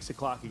night at 6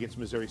 o'clock against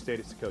Missouri State.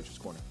 It's the Coach's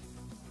Corner.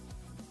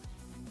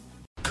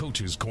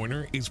 Coach's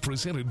Corner is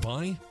presented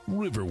by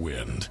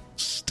Riverwind,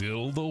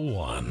 still the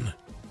one.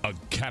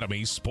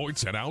 Academy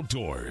Sports and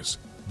Outdoors,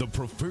 the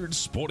preferred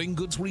sporting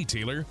goods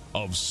retailer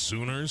of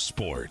Sooner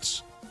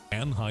Sports.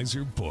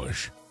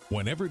 Anheuser-Busch,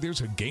 whenever there's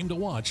a game to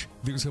watch,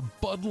 there's a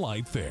Bud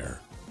Light there.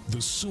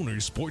 The Sooner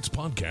Sports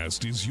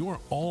Podcast is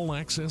your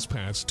all-access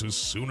pass to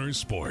Sooner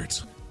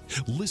Sports.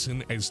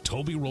 Listen as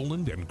Toby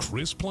Rowland and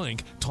Chris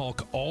Plank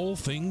talk all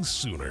things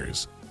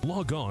Sooners.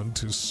 Log on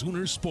to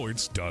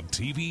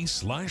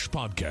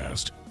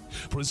Soonersports.tv/podcast.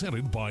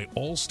 Presented by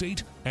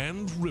Allstate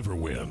and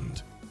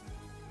Riverwind.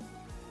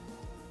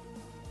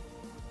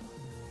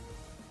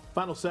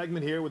 Final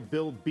segment here with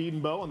Bill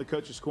Bedenbaugh on the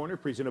Coach's Corner,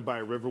 presented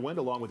by Riverwind,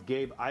 along with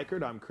Gabe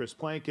Eichert. I'm Chris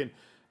Plank. And,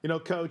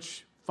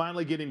 Coach,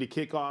 finally getting to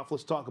kick off,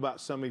 let's talk about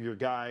some of your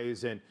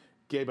guys. And,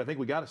 Gabe, I think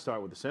we got to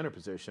start with the center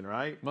position,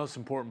 right? Most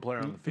important player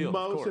on the field,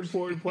 Most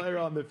important player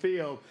on the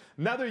field.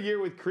 Another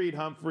year with Creed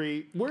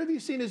Humphrey. Where have you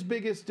seen his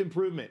biggest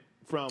improvement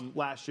from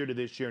last year to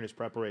this year in his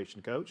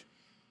preparation, Coach?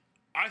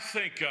 I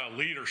think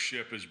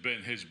leadership has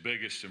been his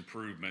biggest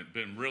improvement.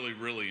 Been really,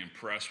 really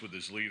impressed with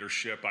his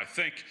leadership. I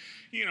think,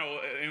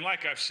 and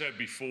like I've said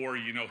before,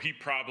 he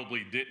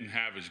probably didn't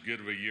have as good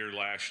of a year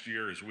last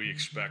year as we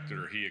expected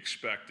or he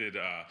expected.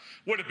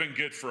 Would have been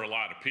good for a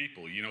lot of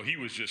people. He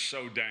was just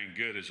so dang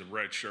good as a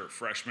redshirt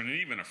freshman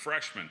and even a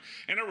freshman.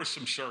 And there were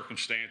some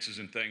circumstances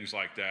and things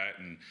like that,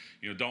 and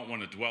don't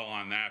want to dwell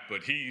on that.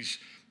 But he's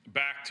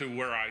back to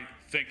where I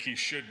think he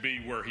should be,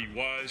 where he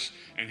was,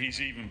 and he's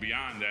even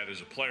beyond that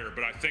as a player.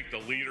 But I think the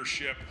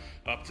leadership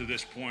up to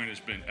this point has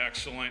been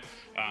excellent.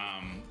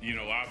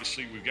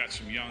 Obviously we've got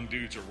some young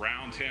dudes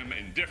around him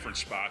in different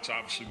spots.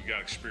 Obviously we've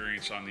got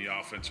experience on the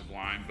offensive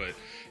line, but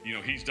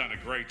he's done a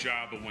great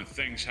job. But when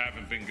things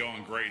haven't been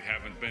going great,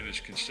 haven't been as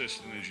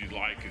consistent as you'd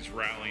like, is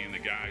rallying the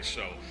guys.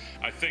 So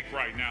I think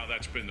right now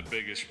that's been the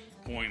biggest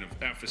point of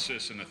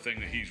emphasis and the thing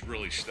that he's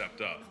really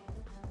stepped up.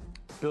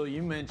 Bill,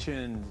 you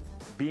mentioned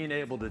being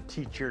able to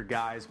teach your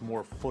guys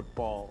more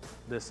football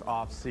this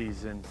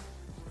offseason.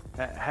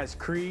 Has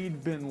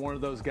Creed been one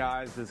of those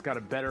guys that's got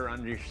a better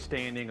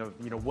understanding of,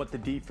 what the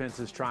defense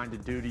is trying to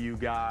do to you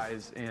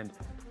guys? And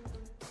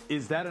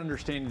is that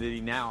understanding that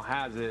he now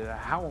has,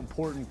 how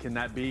important can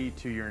that be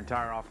to your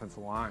entire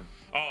offensive line?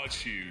 Oh,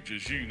 it's huge.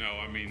 As you know,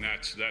 I mean,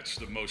 that's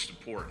the most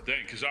important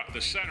thing, because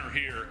the center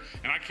here,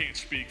 and I can't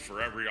speak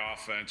for every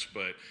offense,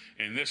 but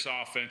in this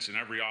offense and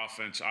every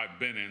offense I've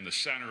been in, the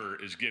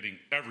center is getting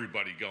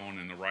everybody going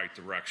in the right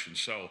direction.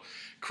 So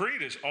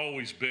Creed has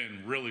always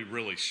been really,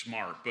 really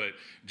smart, but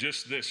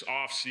just this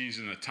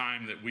offseason, the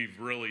time that we've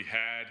really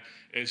had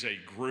as a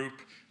group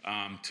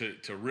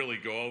to really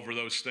go over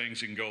those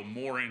things and go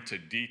more into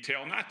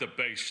detail, not the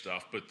base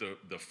stuff, but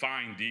the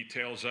fine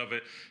details of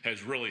it,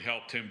 has really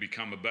helped him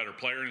become a better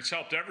player, and it's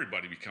helped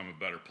everybody become a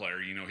better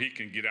player. You know, he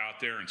can get out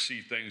there and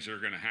see things that are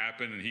going to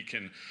happen, and he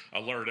can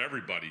alert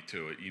everybody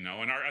to it, you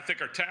know. And I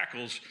think our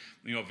tackles,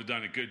 you know, have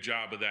done a good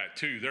job of that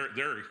too.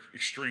 They're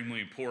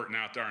extremely important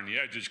out there on the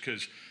edges,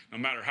 because no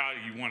matter how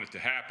you want it to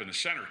happen, the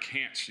center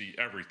can't see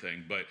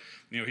everything. But,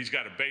 you know, he's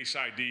got a base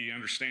ID, he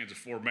understands the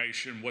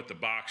formation, what the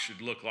box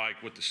should look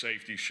like, what the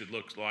safety should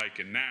look like,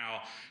 and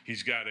now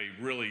he's got a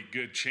really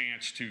good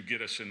chance to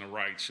get us in the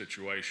right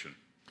situation.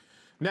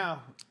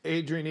 Now,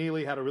 Adrian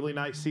Ealy had a really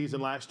nice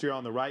season last year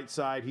on the right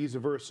side. He's a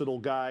versatile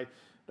guy,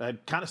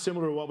 kind of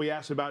similar to what we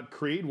asked about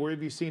Creed. Where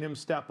have you seen him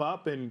step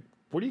up, and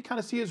where do you kind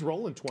of see his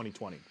role in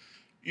 2020?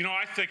 You know,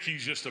 I think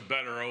he's just a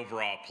better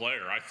overall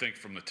player. I think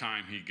from the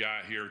time he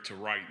got here to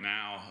right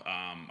now,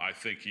 I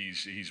think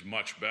he's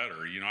much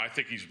better. You know, I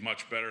think he's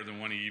much better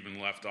than when he even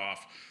left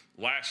off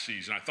last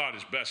season. I thought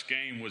his best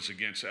game was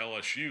against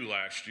LSU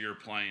last year,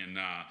 playing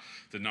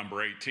the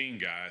number 18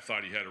 guy. I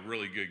thought he had a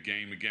really good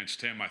game against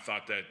him. I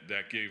thought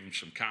that gave him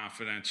some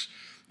confidence.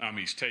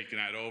 He's taken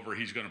that over.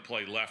 He's going to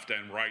play left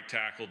and right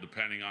tackle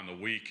depending on the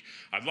week.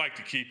 I'd like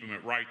to keep him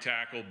at right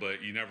tackle,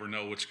 but you never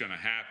know what's going to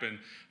happen.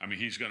 I mean,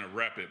 he's going to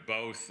rep at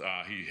both.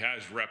 He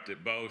has repped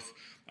at both.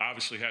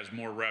 Obviously has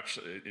more reps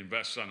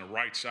invested on the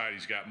right side.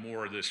 He's got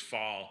more of this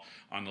fall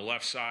on the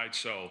left side.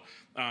 So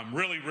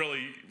really,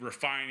 really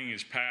refining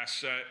his pass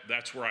set.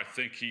 That's where I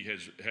think he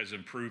has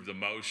improved the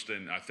most,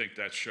 and I think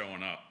that's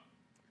showing up.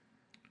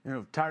 You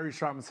know,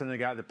 Tyrese Robinson, a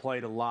guy that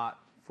played a lot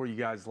for you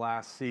guys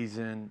last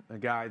season, a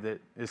guy that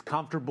is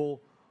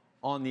comfortable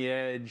on the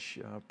edge,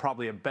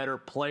 probably a better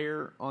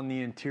player on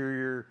the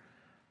interior,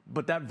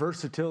 but that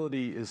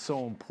versatility is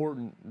so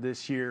important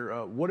this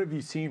year. What have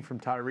you seen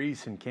from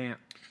Tyrese in camp?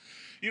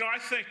 You know, I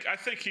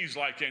think he's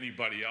like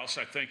anybody else.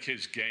 I think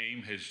his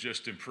game has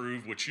just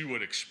improved, which you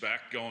would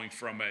expect going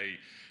from a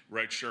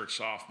redshirt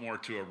sophomore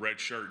to a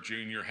redshirt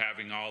junior,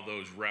 having all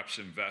those reps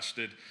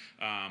invested.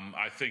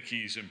 I think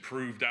he's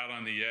improved out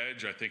on the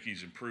edge. I think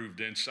he's improved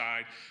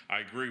inside. I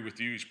agree with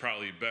you. He's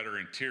probably a better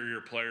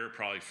interior player,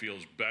 probably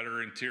feels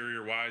better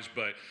interior-wise.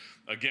 But,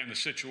 again, the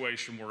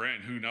situation we're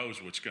in, who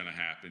knows what's going to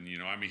happen. You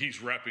know, I mean, he's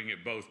repping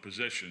at both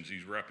positions.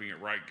 He's repping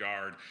at right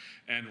guard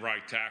and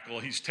right tackle.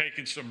 He's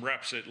taken some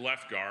reps at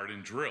left guard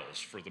in drills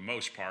for the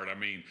most part. I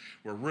mean,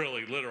 we're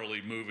really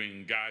literally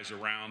moving guys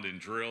around in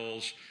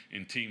drills,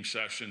 in team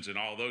sessions, and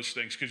all those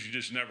things, because you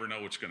just never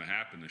know what's going to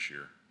happen this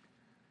year.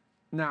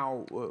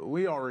 Now,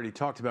 we already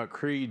talked about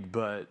Creed,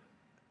 but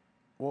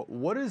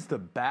what does the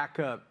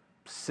backup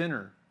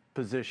center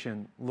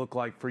position look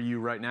like for you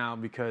right now?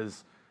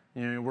 Because,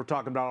 you know, we're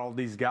talking about all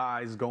these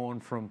guys going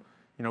from,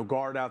 you know,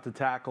 guard out to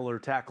tackle or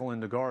tackle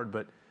into guard,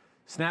 but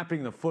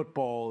snapping the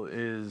football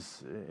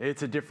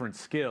it's a different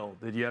skill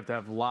that you have to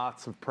have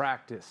lots of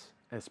practice,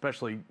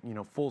 especially, you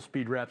know, full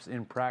speed reps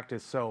in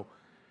practice. So,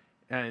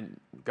 and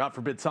God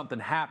forbid something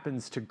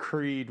happens to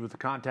Creed with the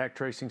contact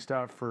tracing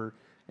stuff or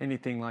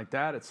anything like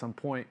that at some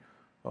point,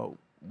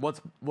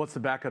 what's the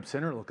backup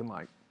center looking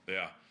like?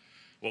 Yeah.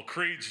 Well,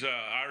 Creed's,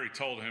 I already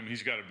told him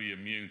he's got to be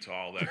immune to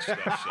all that stuff.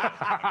 So,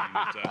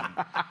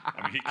 I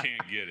mean, he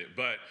can't get it.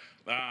 But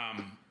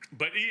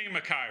Ian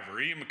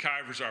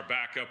McIver's our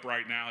backup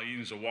right now.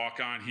 Ian's a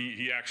walk-on.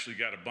 He actually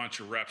got a bunch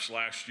of reps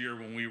last year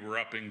when we were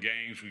up in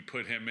games. We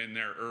put him in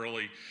there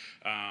early.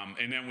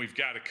 And then we've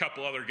got a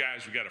couple other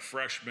guys. We've got a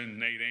freshman,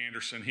 Nate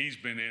Anderson. He's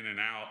been in and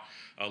out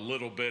a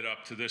little bit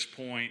up to this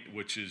point,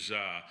 which is,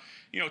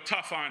 you know,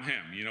 tough on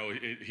him. You know,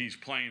 he's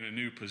playing a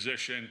new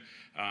position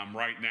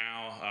right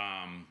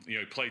now. You know,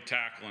 he played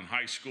tackle in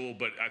high school,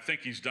 but I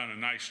think he's done a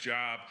nice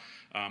job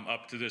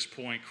up to this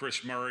point.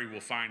 Chris Murray, we'll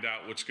find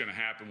out what's going to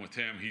happen with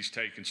him. He's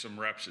taken some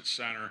reps at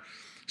center.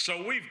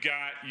 So we've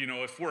got, you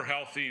know, if we're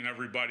healthy and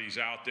everybody's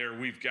out there,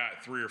 we've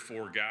got 3 or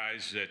 4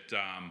 guys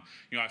that,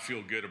 you know, I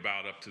feel good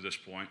about up to this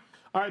point.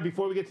 All right,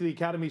 before we get to the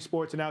Academy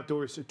Sports and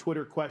Outdoors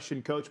Twitter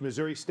question, Coach,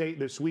 Missouri State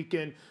this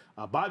weekend,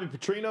 Bobby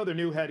Petrino, their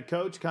new head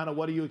coach, kind of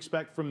what do you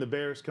expect from the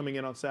Bears coming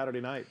in on Saturday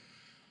night?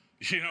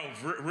 You know,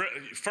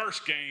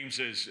 first games,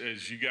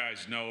 as you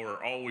guys know,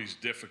 are always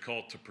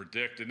difficult to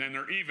predict, and then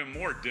they're even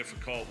more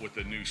difficult with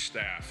the new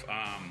staff.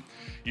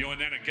 You know, and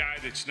then a guy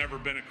that's never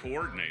been a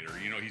coordinator.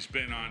 You know, he's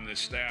been on the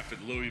staff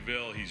at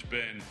Louisville. He's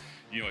been,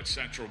 you know, at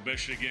Central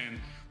Michigan.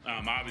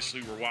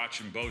 Obviously, we're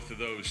watching both of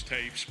those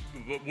tapes,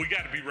 but we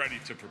got to be ready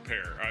to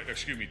prepare.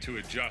 To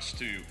adjust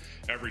to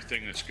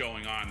everything that's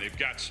going on. They've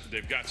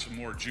got some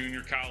more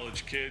junior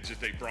college kids that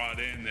they brought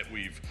in that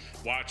we've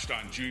watched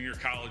on junior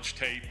college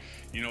tape.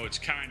 It's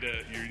kind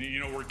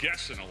of we're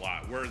guessing a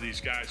lot. Where are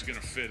these guys going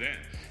to fit in?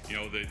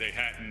 They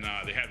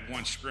had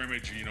one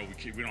scrimmage.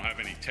 We don't have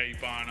any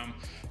tape on them,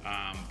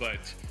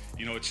 but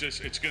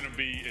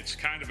it's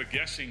kind of a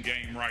guessing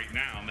game right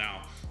now.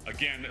 Now,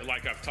 again,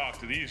 like I've talked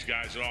to these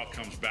guys, it all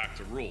comes back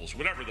to rules.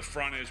 Whatever the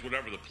front is,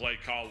 whatever the play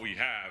call we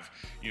have,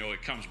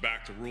 it comes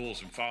back to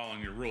rules and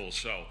following your rules.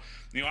 So,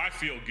 I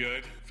feel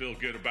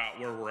good about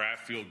where we're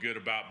at, feel good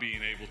about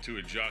being able to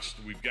adjust.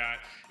 We've got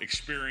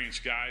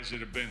experienced guys that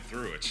have been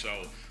through it.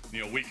 So,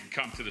 we can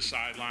come to the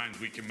sidelines,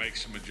 we can make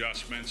some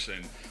adjustments,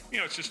 and,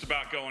 it's just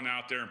about going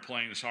out there and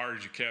playing as hard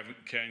as you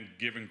can,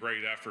 giving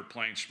great effort,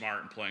 playing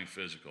smart, and playing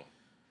physical.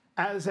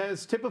 As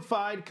has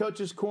typified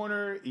Coach's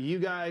Corner, you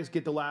guys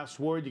get the last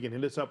word. You can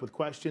hit us up with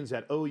questions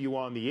at OU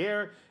on the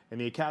Air. And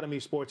the Academy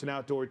Sports and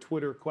Outdoor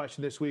Twitter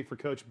question this week for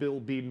Coach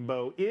Bill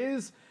Bedenbaugh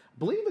is, I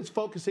believe it's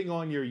focusing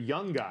on your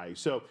young guys.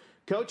 So,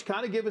 Coach,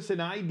 kind of give us an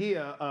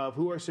idea of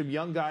who are some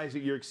young guys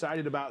that you're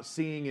excited about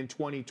seeing in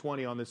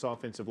 2020 on this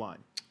offensive line.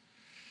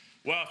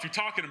 Well, if you're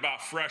talking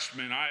about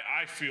freshmen,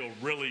 I feel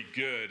really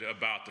good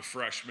about the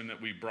freshmen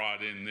that we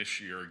brought in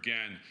this year.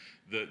 Again,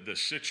 the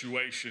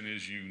situation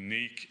is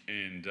unique,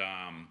 and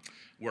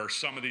where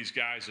some of these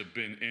guys have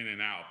been in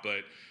and out.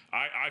 But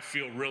I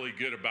feel really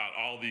good about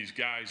all these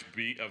guys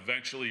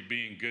eventually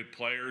being good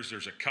players.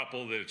 There's a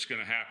couple that it's going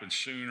to happen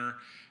sooner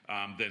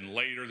than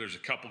later. There's a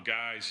couple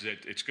guys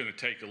that it's going to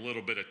take a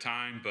little bit of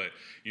time, but,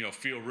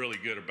 feel really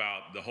good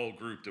about the whole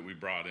group that we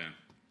brought in.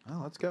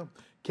 Oh, let's go.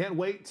 Can't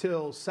wait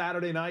till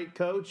Saturday night,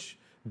 Coach.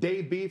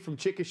 Dave B. from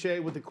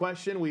Chickasha with the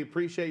question. We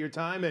appreciate your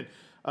time. And,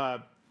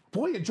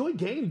 enjoy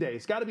game day.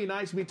 It's got to be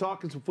nice to be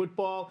talking some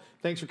football.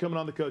 Thanks for coming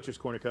on the Coach's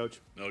Corner, Coach.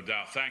 No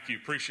doubt. Thank you.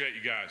 Appreciate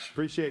you guys.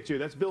 Appreciate you.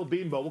 That's Bill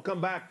Bedenbaugh. We'll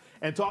come back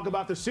and talk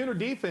about the Sooner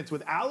defense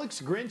with Alex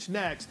Grinch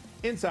next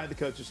inside the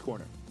Coach's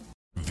Corner.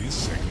 This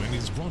segment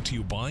is brought to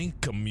you by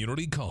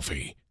Community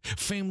Coffee.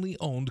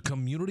 Family-owned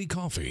Community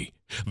Coffee,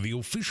 the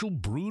official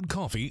brewed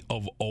coffee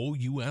of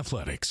OU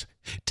Athletics.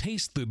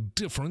 Taste the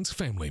difference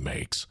family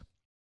makes.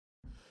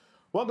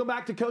 Welcome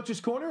back to Coach's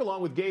Corner,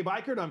 along with Gabe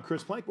Eichert. I'm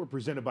Chris Plank. We're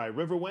presented by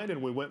Riverwind,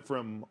 and we went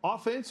from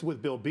offense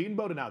with Bill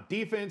Bedenbaugh to now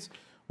defense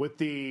with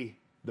the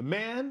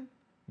man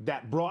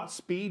that brought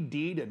Speed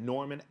D to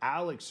Norman,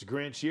 Alex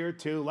Grinch, year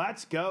two.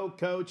 Let's go,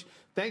 Coach.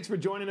 Thanks for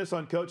joining us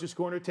on Coach's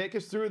Corner. Take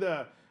us through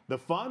the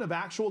fun of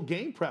actual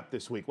game prep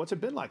this week. What's it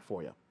been like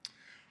for you?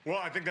 Well,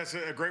 I think that's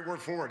a great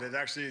word for it. It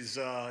actually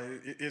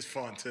is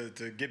fun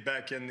to get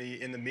back in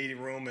the meeting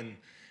room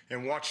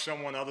and watch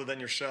someone other than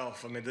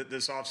yourself. I mean,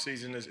 this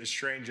offseason, as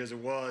strange as it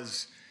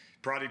was,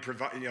 probably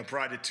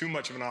provided too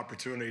much of an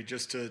opportunity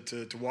just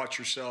to watch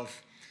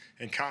yourself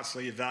and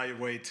constantly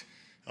evaluate,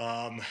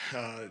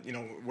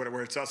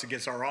 whether it's us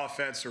against our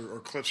offense or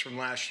clips from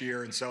last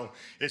year. And so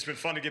it's been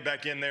fun to get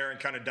back in there and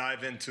kind of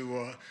dive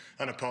into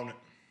an opponent.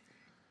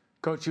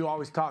 Coach, you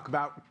always talk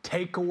about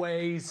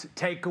takeaways.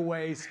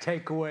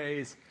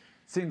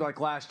 Seemed like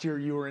last year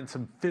you were in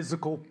some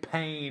physical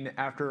pain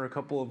after a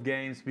couple of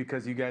games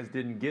because you guys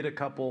didn't get a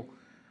couple.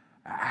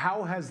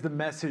 How has the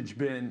message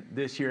been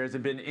this year? Has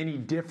it been any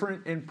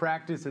different in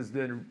practice? Has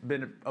there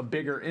been a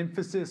bigger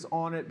emphasis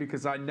on it?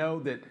 Because I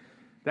know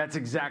that's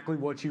exactly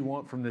what you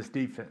want from this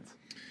defense.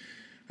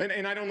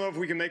 And I don't know if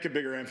we can make a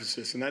bigger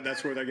emphasis, and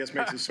that's what I guess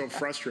makes it so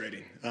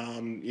frustrating.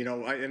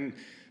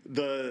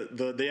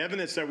 The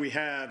evidence that we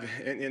have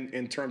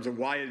in terms of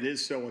why it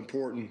is so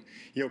important,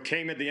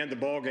 came at the end of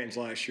ball games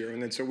last year,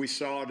 and then so we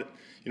saw it,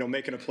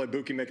 making a play,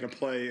 Buki making a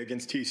play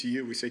against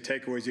TCU. We say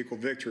takeaways equal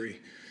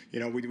victory.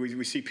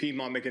 We see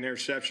Piedmont make an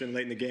interception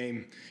late in the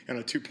game in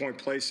a 2-point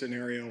play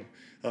scenario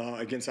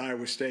against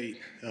Iowa State.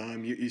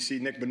 You see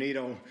Nick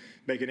Bonito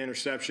make an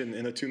interception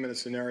in a 2-minute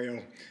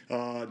scenario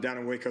down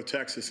in Waco,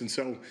 Texas. And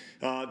so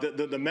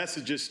the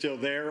message is still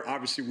there.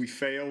 Obviously, we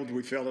failed.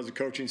 We failed as a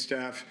coaching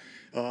staff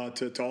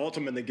to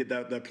ultimately get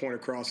that point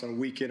across on a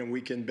week-in and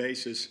week-in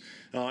basis.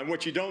 And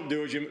what you don't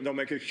do is you don't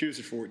make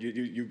excuses for it.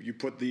 You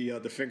put the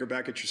finger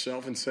back at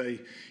yourself and say,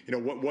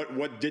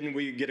 what didn't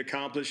we get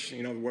accomplished?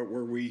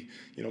 Were we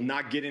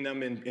not getting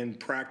them in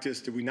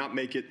practice? Did we not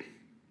make it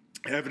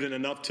evident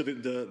enough to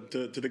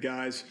the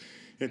guys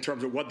in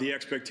terms of what the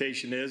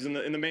expectation is? And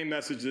the main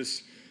message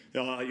this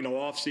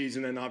off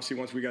season, and obviously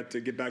once we got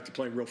to get back to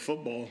playing real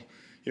football,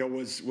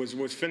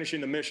 was finishing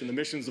the mission. The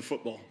mission's the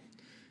football.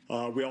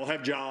 We all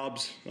have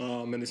jobs,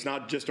 and it's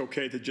not just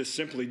okay to just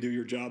simply do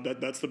your job.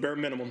 That's the bare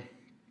minimum,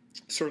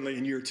 certainly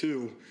in year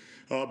two.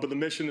 But the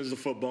mission is the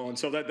football, and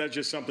so that's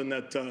just something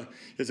that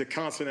is a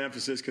constant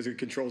emphasis because it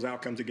controls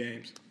outcomes of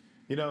games.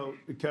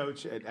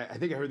 Coach, I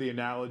think I heard the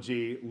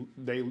analogy.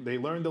 They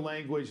learned the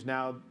language.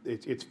 Now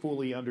it's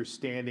fully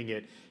understanding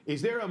it.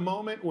 Is there a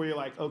moment where you're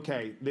like,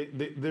 okay,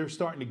 they're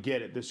starting to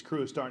get it. This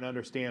crew is starting to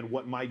understand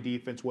what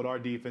our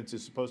defense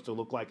is supposed to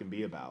look like and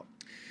be about?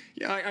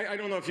 Yeah, I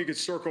don't know if you could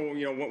circle,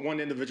 one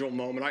individual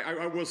moment.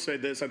 I will say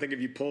this. I think if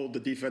you polled the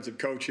defensive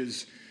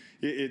coaches,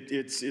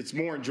 it's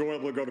more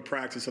enjoyable to go to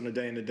practice on a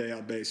day in and day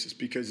out basis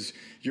because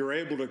you're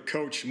able to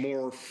coach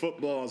more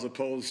football as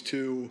opposed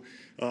to,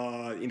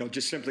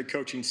 just simply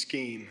coaching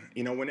scheme.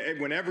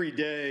 When every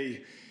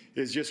day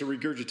is just a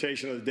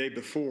regurgitation of the day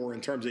before in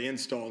terms of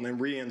install and then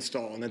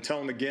reinstall and then tell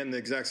them again the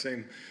exact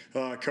same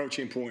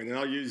coaching point. And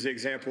I'll use the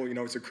example,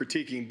 it's a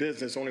critiquing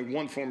business. Only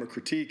one form of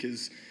critique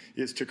is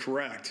to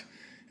correct.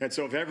 And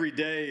so if every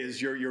day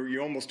is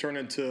you almost turn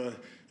into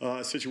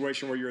a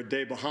situation where you're a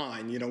day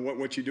behind.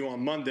 What you do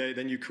on Monday,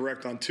 then you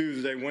correct on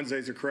Tuesday.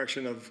 Wednesday's a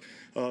correction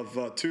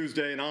of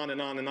Tuesday, and on and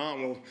on and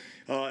on.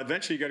 Well,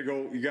 eventually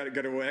you got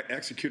to go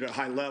execute at a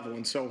high level.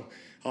 And so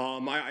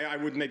I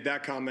would make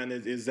that comment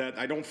is that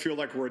I don't feel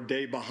like we're a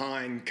day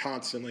behind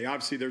constantly.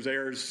 Obviously, there's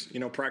errors.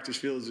 Practice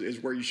field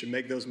is where you should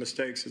make those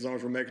mistakes. As long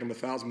as we're making them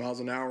 1,000 miles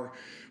an hour,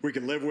 we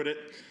can live with it.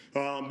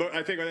 But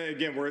I think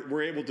again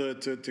we're able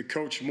to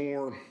coach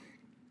more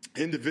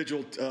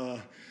individual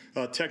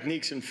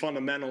techniques and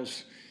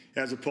fundamentals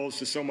as opposed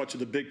to so much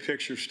of the big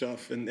picture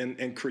stuff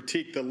and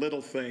critique the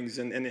little things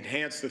and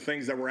enhance the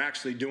things that we're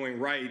actually doing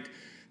right,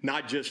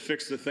 not just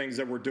fix the things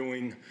that we're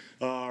doing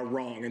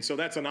wrong. And so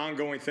that's an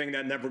ongoing thing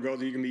that never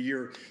goes. You can be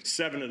year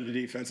 7 of the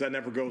defense. That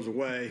never goes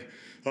away.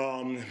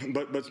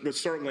 But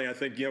certainly I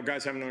think,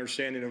 guys have an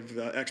understanding of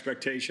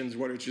expectations,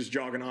 whether it's just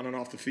jogging on and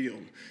off the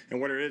field,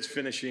 and whether it is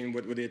finishing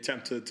with the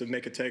attempt to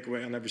make a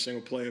takeaway on every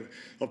single play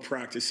of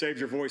practice. Saves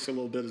your voice a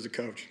little bit as a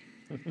coach.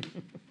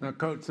 Now,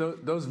 Coach,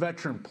 those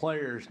veteran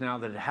players now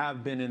that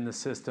have been in the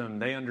system,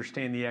 they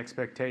understand the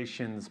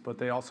expectations, but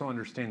they also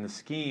understand the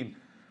scheme.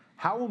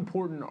 How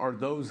important are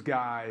those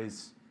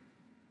guys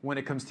when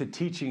it comes to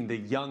teaching the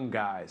young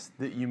guys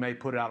that you may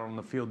put out on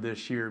the field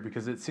this year?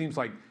 Because it seems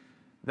like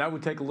that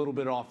would take a little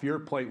bit off your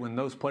plate when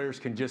those players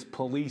can just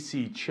police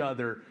each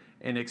other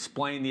and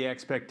explain the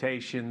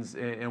expectations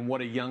and what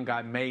a young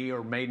guy may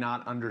or may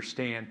not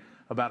understand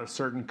about a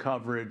certain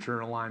coverage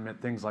or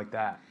alignment, things like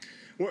that.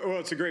 Well,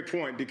 it's a great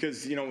point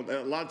because, a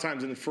lot of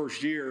times in the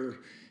first year,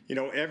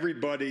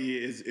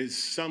 everybody is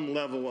some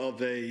level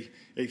of a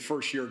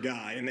first-year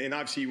guy. And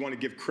obviously you want to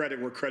give credit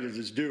where credit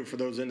is due for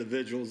those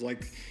individuals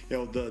like,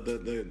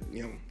 the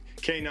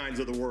K9s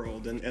of the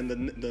world and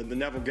the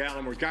Neville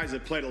Gallimores, guys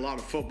that played a lot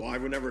of football. I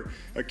would never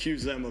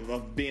accuse them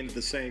of being at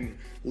the same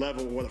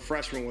level what a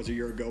freshman was a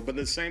year ago. But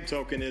the same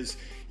token is,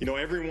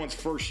 everyone's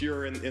first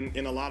year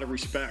in a lot of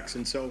respects.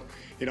 And so,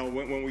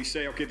 when we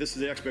say, okay, this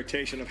is the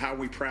expectation of how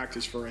we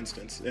practice, for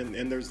instance,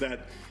 and there's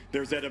that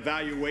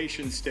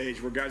evaluation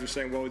stage where guys are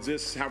saying, well, is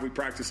this how we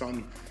practice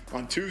on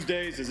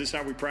Tuesdays? Is this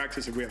how we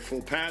practice if we have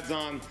full pads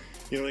on?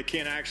 They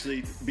can't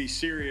actually be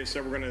serious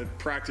that we're going to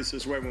practice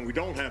this way when we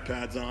don't have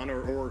pads on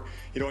or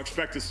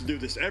expect us to do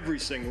this every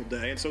single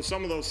day. And so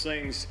some of those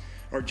things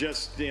are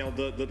just,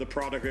 the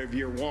product of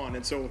year one.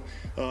 And so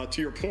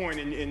to your point,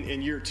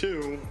 in year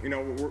two,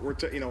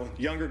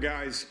 younger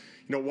guys,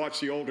 watch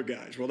the older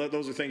guys. Well,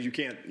 those are things you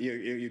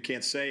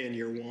can't say in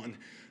year one.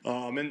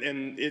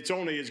 And it's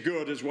only as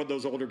good as what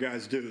those older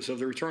guys do. So if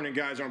the returning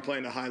guys aren't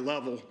playing at a high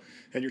level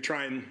and you're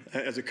trying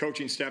as a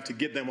coaching staff to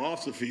get them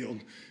off the field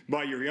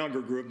by your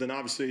younger group, then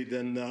obviously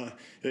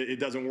it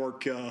doesn't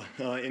work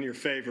in your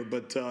favor.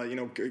 But,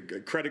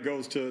 credit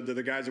goes to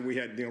the guys that we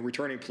had,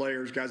 returning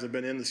players, guys that have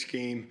been in the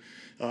scheme.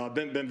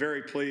 Been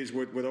very pleased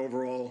with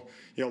overall,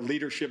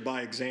 leadership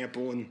by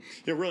example. And,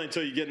 really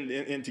until you get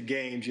into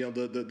games,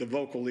 the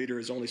vocal leader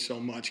is only so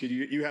much.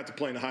 You have to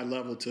play at a high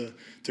level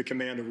to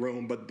command a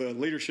room. But the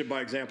leadership by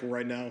example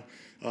right now,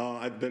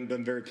 I've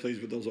been very pleased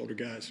with those older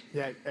guys.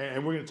 Yeah,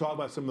 and we're going to talk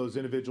about some of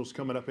those individuals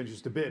coming up in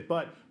just a bit.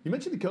 But you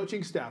mentioned the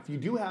coaching staff. You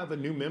do have a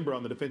new member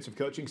on the defensive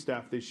coaching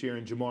staff this year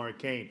in Jamar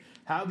Cain.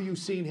 How have you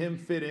seen him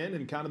fit in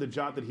and kind of the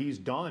job that he's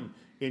done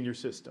in your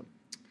system?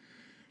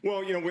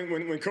 Well,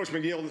 when Coach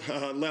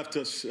McNeil left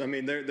us, I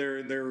mean,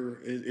 there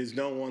is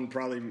no one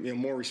probably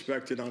more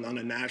respected on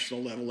a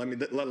national level. I mean,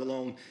 let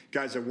alone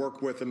guys that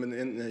work with him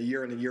in a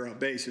year out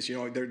basis.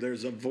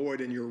 There's a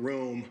void in your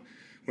room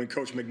when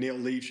Coach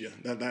McNeil leaves you.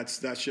 That's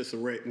just the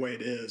way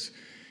it is.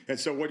 And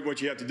so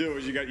what you have to do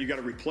is you got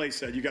to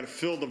replace that. You got to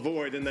fill the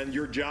void, and then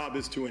your job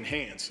is to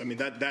enhance. I mean,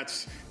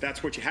 that's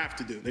what you have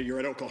to do. You're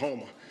at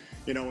Oklahoma,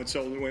 And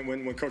so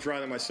when Coach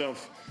Riley and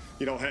myself,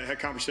 had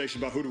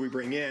conversations about who do we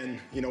bring in,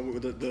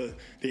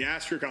 the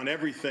asterisk on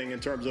everything in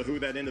terms of who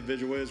that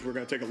individual is we're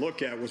going to take a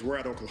look at was we're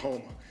at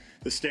Oklahoma.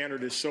 The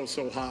standard is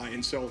so high.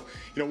 And so,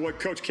 what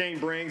Coach Cain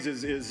brings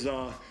is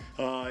a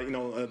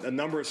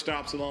number of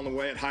stops along the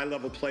way at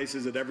high-level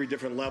places at every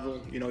different level.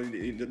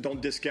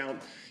 Don't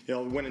discount,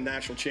 winning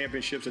national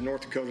championships at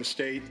North Dakota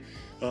State.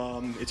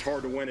 It's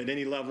hard to win at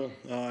any level,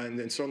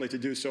 and certainly to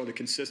do so at a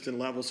consistent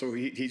level. So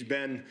he's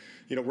been,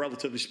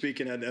 relatively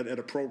speaking, at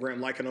a program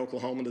like an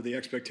Oklahoma that the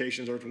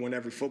expectations are to win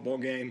every football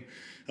game.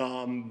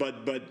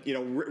 But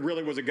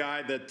really was a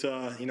guy that,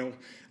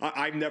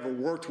 I've never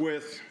worked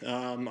with.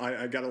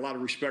 I got a lot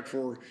of respect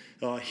for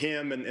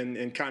him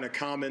and kind of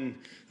common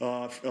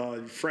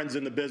friends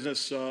in the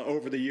business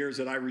over the years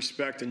that I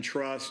respect and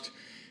trust.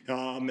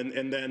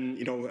 And then,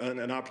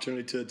 an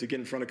opportunity to get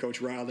in front of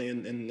Coach Riley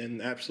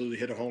and absolutely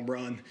hit a home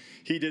run.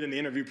 He did in the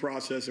interview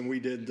process, and we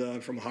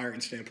did from a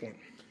hiring standpoint.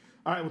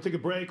 All right, we'll take a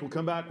break. We'll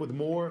come back with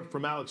more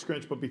from Alex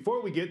Grinch. But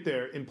before we get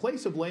there, in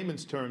place of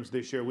layman's terms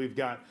this year, we've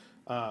got,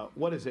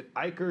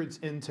 Eichard's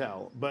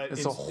Intel. But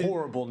it's a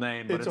horrible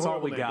name, but it's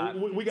all we got.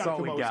 We got to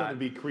come up with something to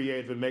be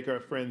creative and make our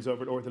friends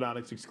over at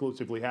Orthodontics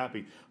exclusively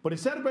happy. But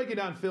instead of breaking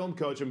down film,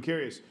 Coach, I'm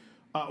curious,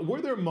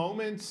 were there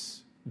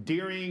moments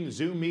during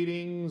Zoom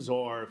meetings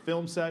or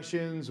film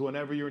sessions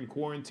whenever you're in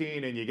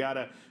quarantine and you got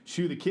to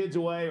shoo the kids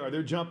away, or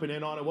they're jumping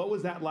in on it? What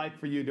was that like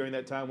for you during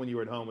that time when you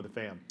were at home with the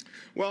fam?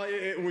 Well,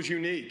 it was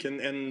unique.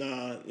 And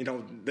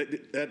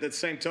at the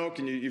same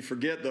token, you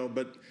forget, though,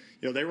 but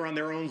they were on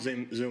their own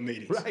Zoom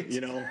meetings, right?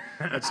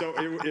 And so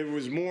it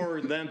was more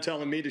them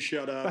telling me to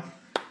shut up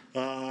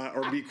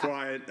or be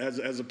quiet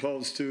as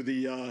opposed to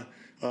the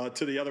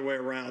other way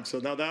around. So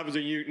now that was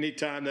a unique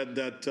time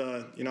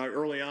that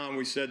early on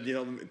we said,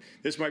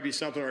 this might be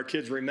something our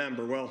kids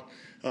remember. Well,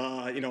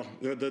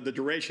 the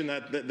duration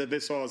that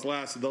this all has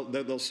lasted,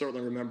 they'll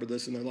certainly remember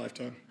this in their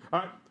lifetime. All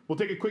right. We'll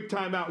take a quick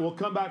timeout. We'll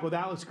come back with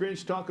Alex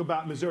Grinch, talk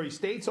about Missouri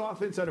State's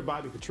offense under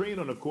Bobby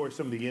Petrino, and, of course,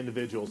 some of the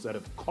individuals that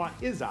have caught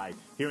his eye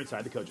here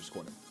inside the Coach's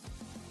Corner.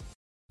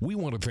 We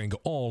want to thank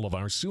all of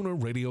our Sooner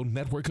Radio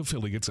Network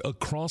affiliates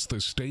across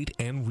the state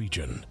and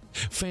region.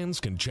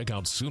 Fans can check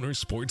out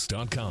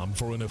Soonersports.com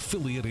for an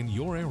affiliate in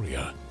your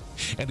area.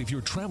 And if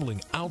you're traveling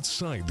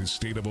outside the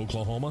state of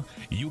Oklahoma,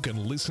 you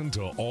can listen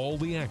to all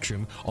the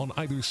action on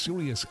either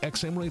Sirius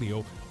XM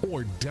Radio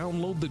or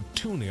download the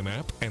TuneIn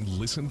app and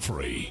listen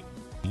free.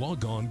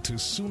 Log on to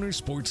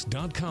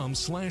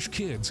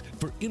Soonersports.com/kids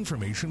for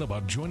information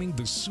about joining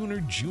the Sooner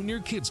Junior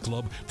Kids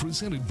Club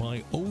presented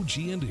by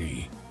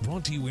OG&E.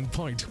 Brought to you in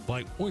part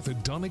by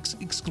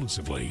Orthodontics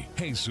exclusively.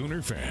 Hey,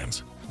 Sooner fans,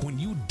 when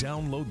you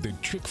download the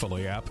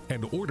Chick-fil-A app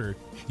and order,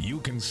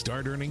 you can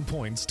start earning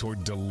points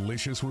toward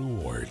delicious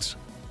rewards.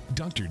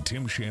 Dr.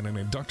 Tim Shannon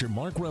and Dr.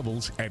 Mark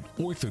Revels at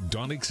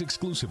Orthodontics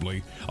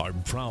exclusively are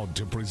proud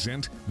to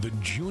present the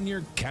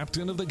Junior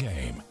Captain of the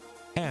Game,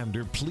 and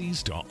are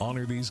pleased to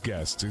honor these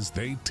guests as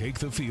they take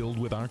the field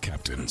with our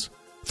captains.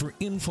 For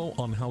info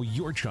on how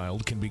your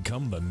child can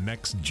become the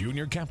next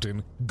junior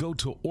captain, go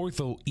to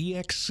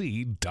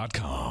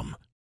orthoexc.com.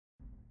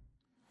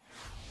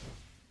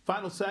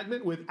 Final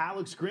segment with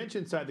Alex Grinch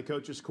inside the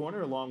Coach's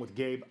Corner, along with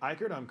Gabe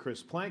Eichard. I'm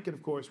Chris Plank, and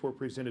of course, we're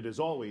presented as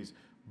always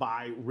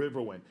by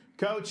Riverwind.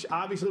 Coach,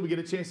 obviously we get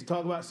a chance to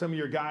talk about some of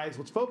your guys.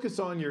 Let's focus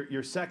on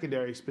your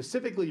secondary,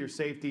 specifically your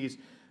safeties.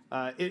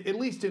 At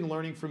least in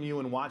learning from you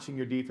and watching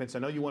your defense, I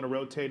know you want to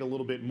rotate a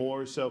little bit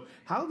more. So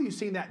how have you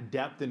seen that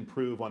depth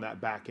improve on that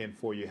back end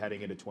for you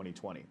heading into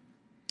 2020?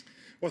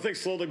 Well, I think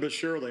slowly but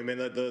surely. I mean,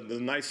 the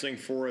nice thing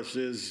for us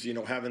is,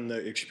 having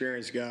the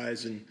experienced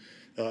guys and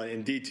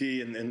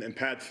DT and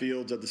Pat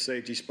Fields at the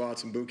safety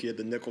spots and Buki at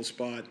the nickel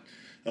spot.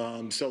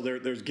 So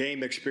there's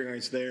game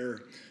experience there.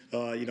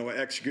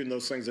 Executing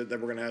those things that we're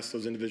going to ask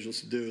those individuals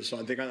to do. So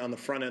I think on the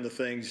front end of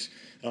things,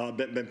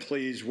 been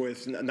pleased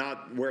with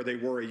not where they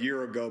were a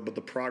year ago, but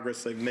the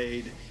progress they've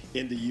made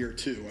into year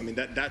two. I mean,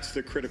 that's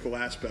the critical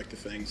aspect of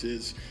things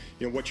is,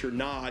 what you're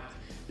not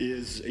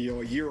is, a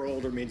year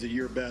older means a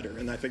year better.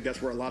 And I think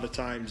that's where a lot of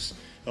times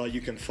you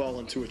can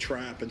fall into a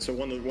trap. And so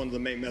one of the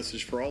main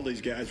messages for all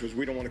these guys was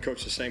we don't want to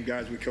coach the same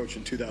guys we coached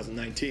in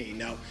 2019.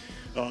 Now,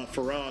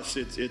 for us,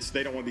 it's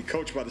they don't want to be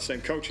coached by the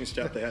same coaching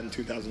staff they had in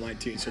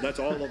 2019. So that's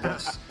all of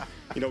us,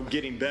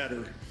 getting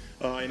better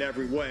in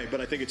every way.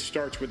 But I think it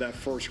starts with that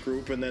first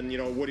group, and then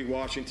Woody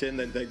Washington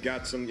that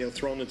got some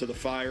thrown into the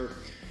fire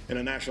in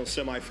a national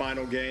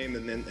semifinal game,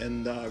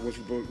 and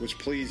was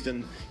pleased,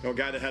 and a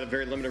guy that had a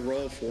very limited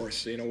role for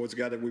us. Was a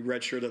guy that we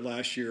redshirted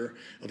last year.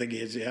 I think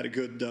he had a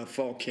good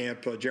fall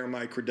camp.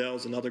 Jeremiah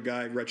Credell's another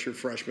guy, redshirt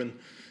freshman.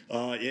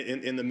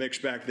 In the mix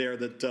back there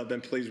that been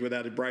pleased with.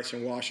 Added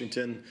Bryson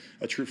Washington,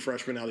 a true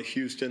freshman out of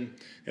Houston.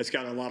 It's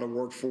gotten a lot of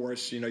work for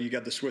us. You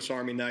got the Swiss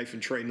Army knife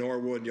and Trey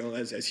Norwood,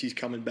 as he's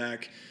coming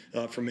back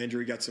from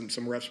injury, got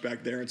some reps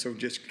back there. And so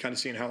just kind of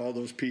seeing how all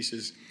those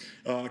pieces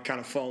kind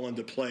of fall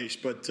into place.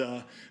 But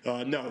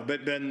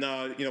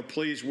been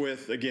pleased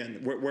with, again,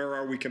 where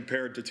are we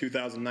compared to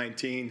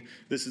 2019?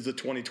 This is the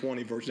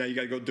 2020 version. Now you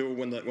got to go do it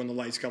when the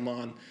lights come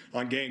on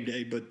game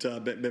day, but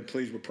been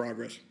pleased with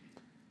progress.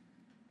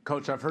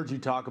 Coach, I've heard you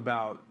talk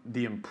about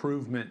the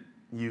improvement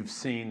you've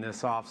seen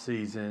this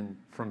offseason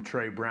from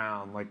Trey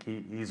Brown. Like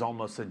he's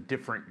almost a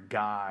different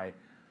guy.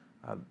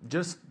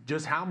 Just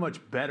how much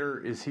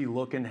better is he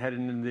looking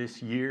heading into this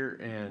year?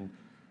 And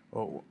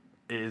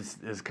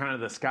is kind of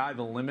the sky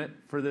the limit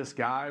for this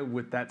guy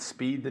with that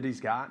speed that he's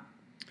got?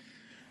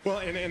 Well,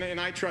 and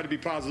I try to be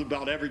positive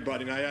about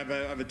everybody, and I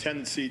have a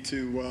tendency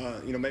to,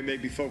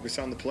 maybe focus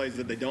on the plays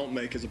that they don't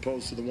make as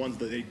opposed to the ones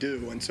that they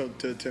do. And so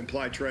to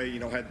imply Trey,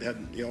 had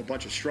a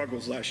bunch of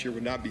struggles last year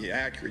would not be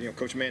accurate.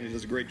 Coach Manning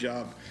does a great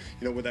job,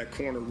 with that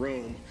corner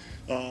room.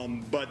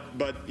 But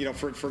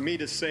for me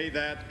to say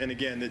that, and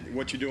again, that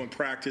what you do in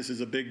practice is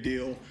a big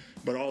deal,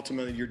 but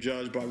ultimately you're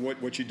judged by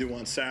what you do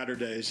on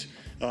Saturdays.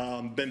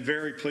 Been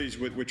very pleased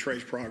with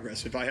Trey's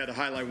progress. If I had to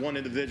highlight one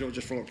individual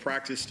just from a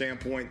practice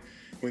standpoint,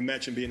 we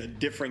mentioned being a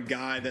different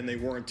guy than they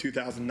were in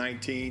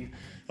 2019.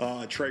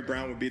 Trey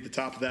Brown would be at the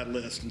top of that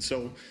list. And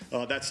so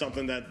that's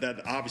something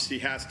that obviously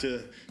has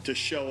to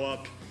show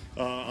up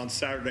on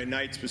Saturday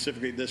night,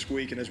 specifically this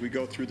week and as we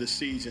go through the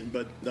season.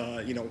 But,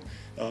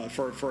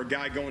 for a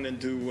guy going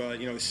into,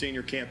 a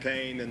senior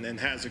campaign and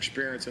has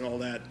experience and all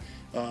that,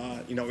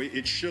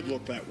 it should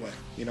look that way.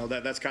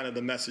 That's kind of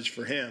the message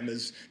for him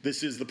is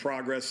this is the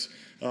progress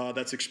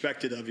that's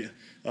expected of you.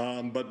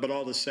 But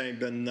all the same,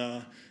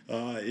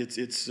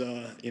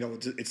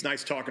 it's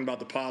nice talking about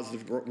the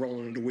positive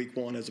rolling into week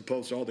one as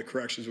opposed to all the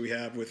corrections we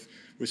have with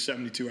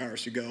 72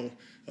 hours to go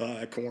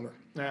at corner.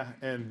 Yeah,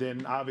 and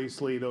then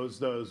obviously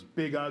those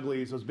big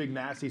uglies, those big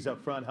nasties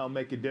up front help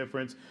make a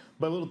difference.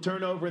 But a little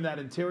turnover in that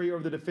interior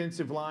of the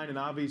defensive line, and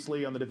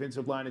obviously on the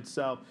defensive line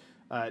itself,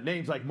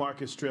 names like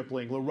Marcus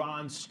Stripling,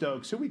 LaRon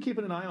Stokes. Who are we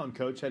keeping an eye on,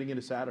 Coach, heading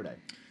into Saturday?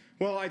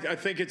 Well, I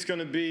think it's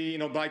going to be,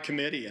 by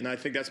committee, and I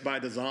think that's by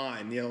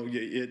design.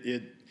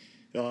 To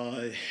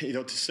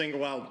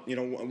single out,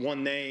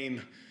 one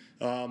name,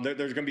 there's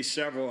going to be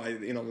several.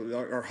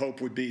 Our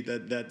hope would be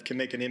that can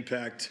make an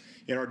impact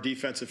in our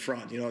defensive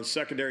front.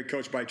 Secondary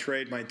coach by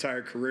trade my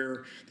entire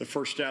career. The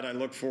first stat I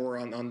look for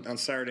on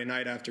Saturday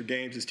night after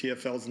games is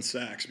TFLs and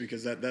sacks,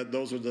 because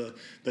those are the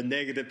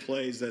negative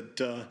plays that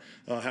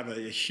have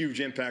a huge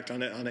impact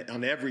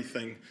on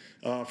everything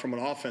from an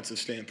offensive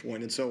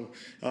standpoint. And so,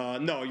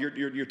 no,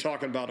 you're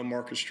talking about a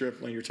Marcus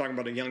Stripling. You're talking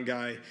about a young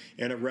guy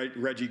and a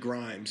Reggie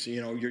Grimes.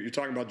 You're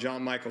talking about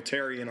John Michael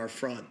Terry in our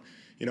front.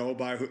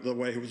 By the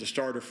way, who was a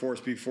starter for us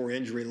before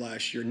injury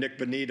last year. Nick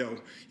Benito,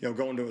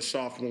 going to a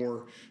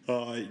sophomore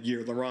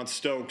year. LaRon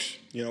Stokes,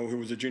 who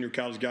was a junior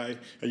college guy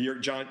a year.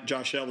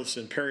 Josh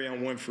Ellison,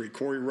 Perrion Winfrey,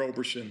 Corey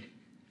Roberson.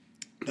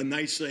 The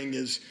nice thing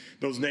is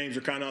those names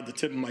are kind of on the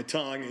tip of my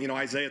tongue.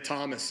 Isaiah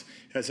Thomas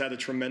has had a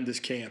tremendous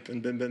camp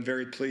and been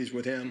very pleased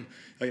with him.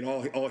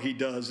 All he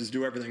does is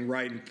do everything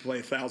right and play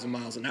 1,000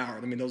 miles an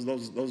hour.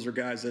 Those are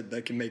guys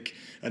that can make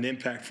an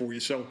impact for you.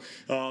 So,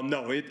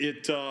 no,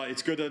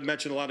 it's good to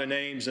mention a lot of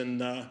names,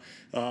 and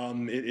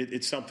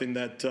it's something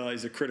that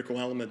is a critical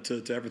element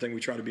to everything we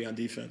try to be on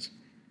defense.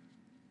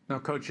 Now,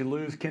 Coach, you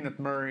lose Kenneth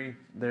Murray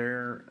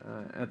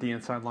there at the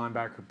inside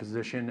linebacker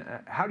position.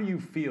 How do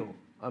you feel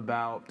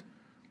about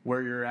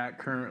where you're at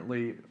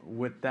currently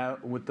with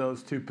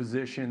those two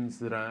positions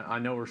that I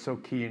know are so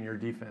key in your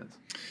defense?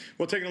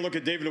 Well, taking a look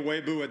at David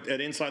Awebu at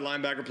inside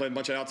linebacker, played a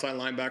bunch of outside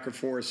linebacker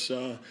for us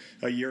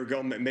a year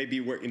ago. Maybe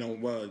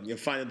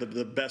finding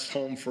the best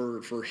home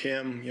for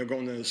him,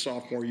 going into the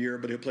sophomore year,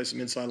 but he'll play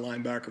some inside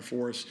linebacker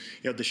for us.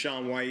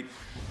 Deshaun White,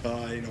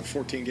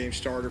 14-game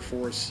starter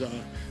for us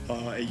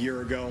a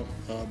year ago.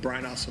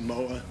 Brian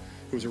Asamoah,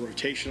 who's a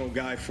rotational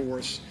guy for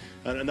us.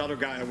 And another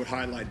guy I would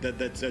highlight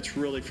that's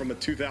really from a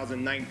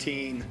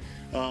 2019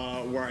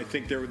 where I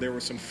think there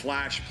were some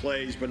flash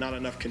plays but not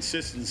enough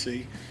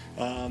consistency.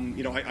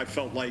 I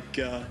felt like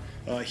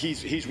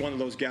he's one of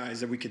those guys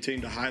that we continue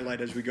to highlight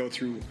as we go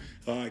through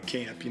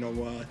camp.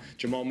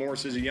 Jamal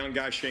Morris is a young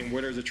guy. Shane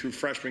Witter is a true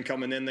freshman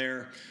coming in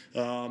there.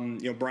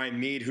 Brian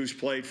Mead, who's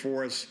played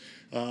for us.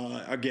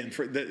 Again,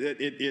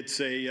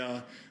 it's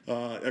a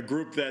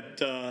group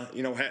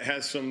that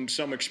has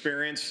some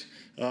experience.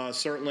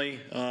 Certainly,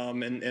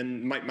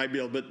 and might be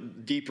a little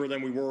bit deeper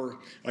than we were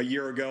a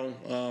year ago,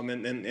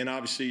 and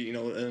obviously,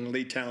 an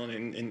elite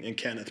talent in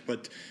Kenneth,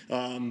 but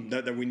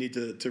that we need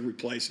to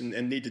replace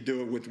and need to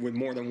do it with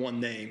more than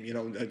one name,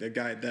 a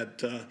guy at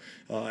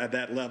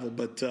that level.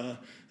 But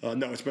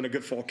no, it's been a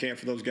good fall camp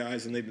for those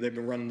guys, and they've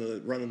been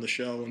running the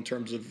show in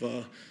terms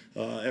of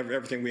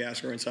everything we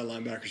ask our inside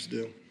linebackers to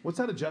do. What's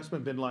that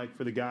adjustment been like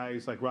for the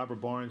guys like Robert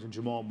Barnes and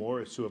Jamal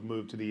Morris who have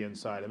moved to the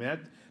inside?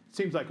 That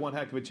seems like one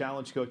heck of a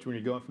challenge, Coach, when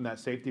you're going from that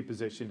safety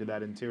position to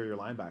that interior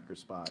linebacker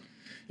spot.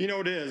 It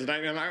is.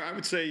 And I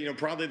would say,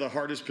 probably the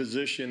hardest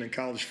position in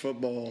college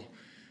football,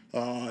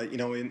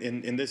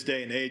 in this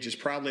day and age is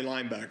probably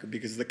linebacker,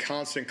 because the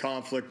constant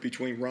conflict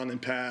between run and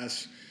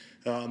pass,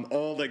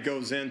 all that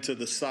goes into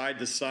the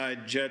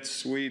side-to-side jet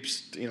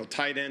sweeps,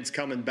 tight ends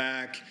coming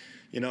back,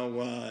 just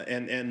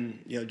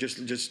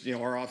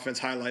our offense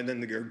highlighting,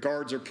 the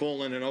guards are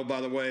pulling, and by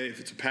the way, if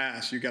it's a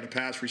pass, you got a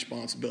pass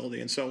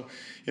responsibility. And so,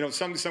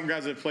 some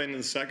guys that have played in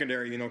the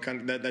secondary,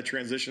 kind of that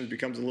transition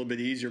becomes a little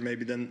bit easier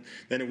maybe than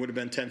it would have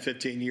been 10,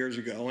 15 years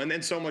ago. And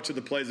then so much of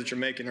the plays that you're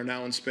making are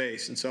now in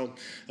space. And so,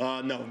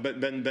 no,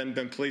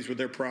 been pleased with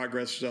their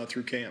progress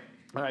through camp.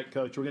 All right,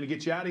 Coach, we're going to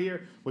get you out of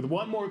here with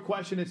one more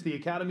question. It's the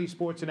Academy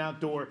Sports and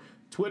Outdoor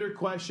Twitter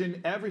question.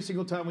 Every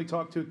single time we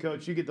talk to a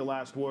coach, you get the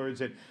last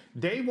words. And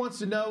Dave wants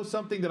to know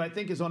something that I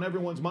think is on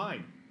everyone's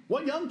mind.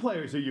 What young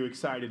players are you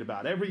excited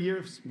about? Every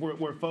year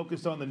we're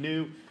focused on the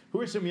new. Who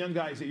are some young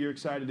guys that you're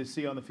excited to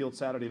see on the field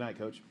Saturday night,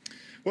 Coach?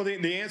 Well,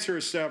 the answer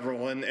is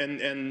several,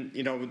 and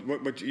you know,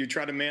 what you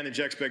try to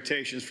manage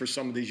expectations for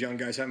some of these young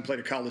guys. Haven't played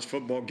a college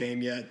football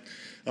game yet,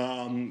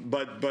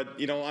 but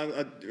you know,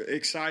 I'm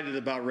excited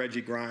about Reggie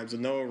Grimes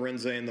and Noah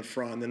Renze in the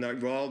front,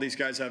 and all these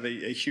guys have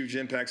a huge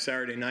impact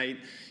Saturday night.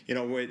 You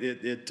know,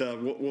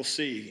 we'll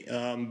see,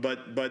 but.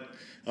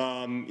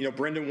 You know,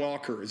 Brendan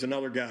Walker is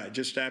another guy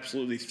just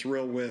absolutely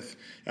thrilled with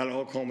out of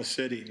Oklahoma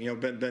City. You know,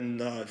 been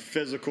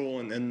physical,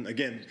 and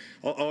again,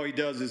 all he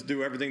does is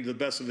do everything to the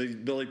best of his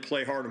ability,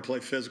 play hard and play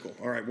physical.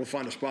 All right, we'll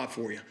find a spot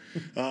for you.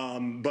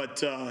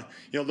 But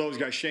you know, those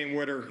guys, Shane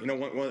Witter, you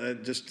know,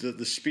 just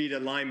the speed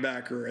at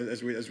linebacker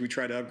as we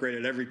try to upgrade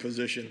at every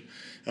position.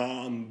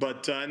 And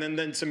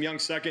then some young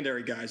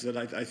secondary guys that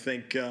I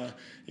think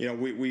you know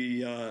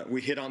we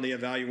hit on the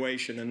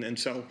evaluation, and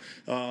so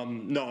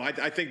no,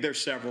 I think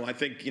there's several. I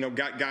think, you know,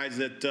 got guys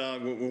that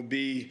will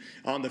be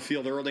on the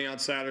field early on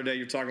Saturday.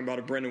 You're talking about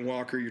a Brendan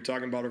Walker. You're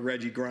talking about a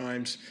Reggie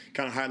Grimes.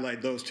 Kind of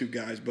highlight those two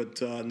guys.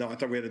 But, no, I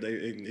thought we had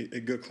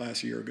a good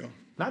class a year ago.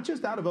 Not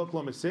just out of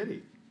Oklahoma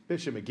City.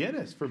 Bishop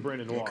McGuinness for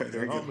Brendan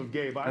Walker, home of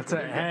Gabe.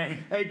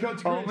 Hey, Coach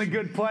Grinch. Only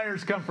good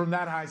players come from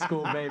that high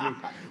school, baby.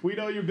 We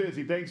know you're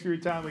busy. Thanks for your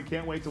time. We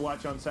can't wait to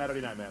watch on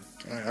Saturday night, man.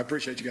 All right, I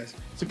appreciate you guys.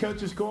 It's the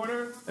Coach's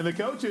Corner, and the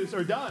coaches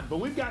are done.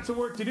 But we've got some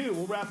work to do.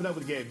 We'll wrap it up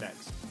with Gabe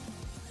next.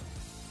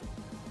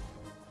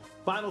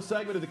 Final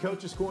segment of the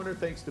Coach's Corner,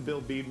 thanks to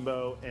Bill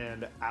Bedenbaugh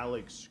and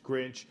Alex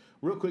Grinch.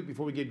 Real quick,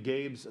 before we get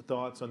Gabe's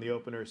thoughts on the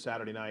opener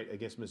Saturday night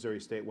against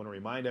Missouri State, I want to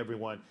remind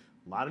everyone,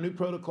 a lot of new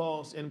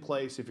protocols in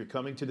place. If you're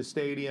coming to the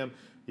stadium,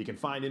 you can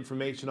find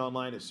information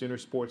online at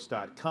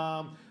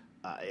Soonersports.com.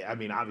 I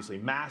mean, obviously,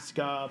 mask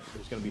up.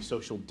 There's going to be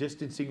social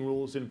distancing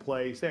rules in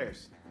place.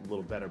 There's a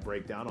little better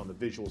breakdown on the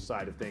visual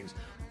side of things.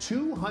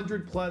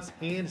 200-plus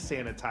hand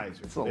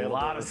sanitizers. That's a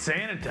lot of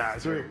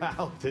sanitizer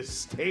throughout the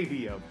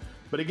stadium.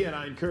 But again,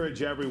 I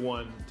encourage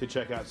everyone to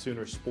check out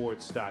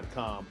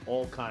Soonersports.com.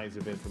 All kinds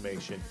of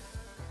information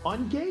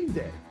on game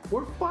day.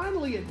 We're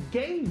finally at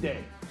game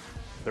day.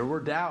 There were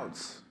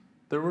doubts.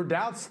 There were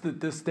doubts that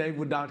this day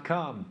would not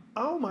come.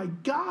 Oh, my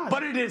God.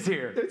 But it is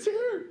here. It's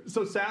here.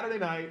 So Saturday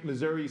night,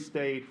 Missouri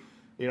State,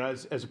 you know,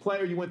 as a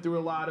player, you went through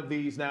a lot of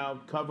these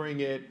now, covering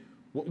it.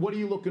 What are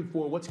you looking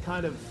for? What's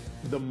kind of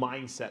the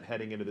mindset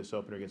heading into this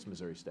opener against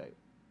Missouri State?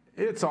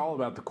 It's all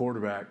about the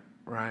quarterback.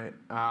 Right.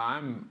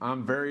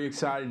 I'm very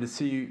excited to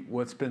see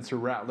what Spencer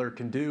Rattler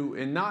can do,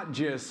 and not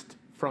just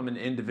from an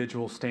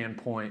individual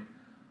standpoint.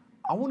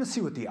 I want to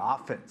see what the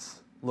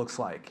offense looks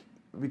like,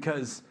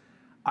 because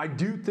I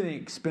do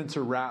think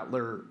Spencer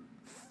Rattler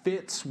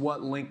fits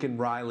what Lincoln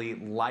Riley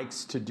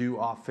likes to do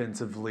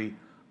offensively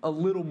a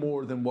little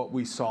more than what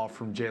we saw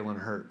from Jalen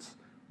Hurts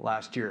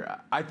last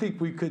year. I think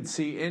we could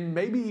see, and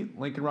maybe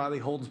Lincoln Riley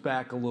holds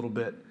back a little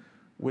bit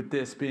with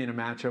this being a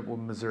matchup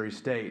with Missouri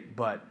State,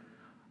 but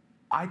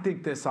I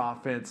think this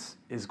offense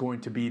is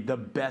going to be the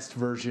best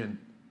version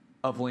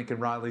of Lincoln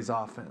Riley's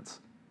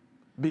offense,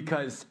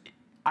 because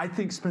I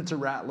think Spencer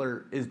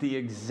Rattler is the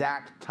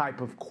exact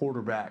type of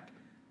quarterback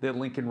that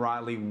Lincoln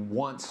Riley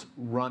wants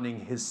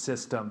running his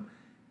system,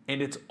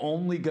 and it's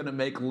only going to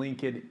make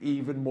Lincoln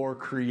even more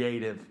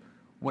creative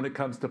when it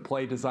comes to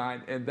play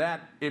design. And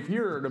that, if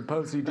you're an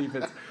opposing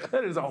defense,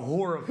 that is a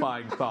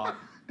horrifying thought.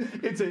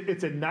 It's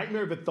a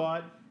nightmare of a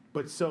thought,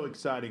 but so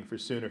exciting for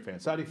Sooner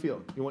fans. How do you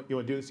feel? You want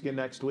to do this again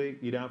next week?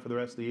 You down for the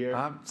rest of the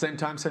year? Same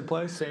time, same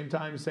place. Same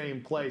time,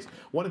 same place.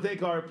 Want to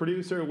thank our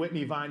producer,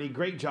 Whitney Viney.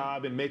 Great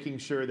job in making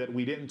sure that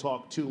we didn't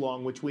talk too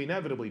long, which we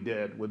inevitably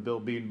did with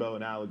Bill Bedenbaugh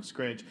and Alex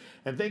Grinch.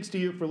 And thanks to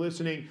you for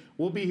listening.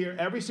 We'll be here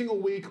every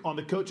single week on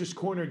the Coach's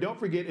Corner. Don't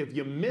forget, if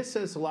you miss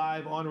us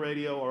live on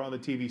radio or on the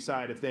TV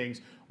side of things,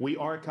 we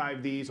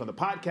archive these on the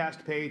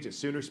podcast page at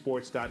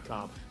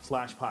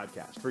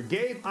Soonersports.com/podcast. For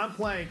Gabe, I'm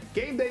playing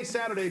Game Day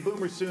Saturday,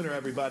 Boomer Sooner,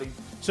 everybody.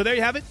 So there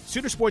you have it,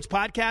 Sooner Sports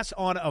Podcast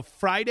on a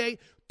Friday.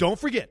 Don't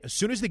forget, as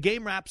soon as the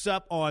game wraps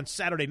up on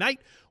Saturday night,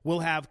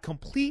 we'll have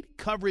complete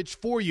coverage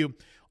for you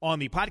on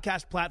the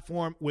podcast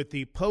platform with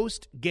the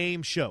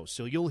post-game show.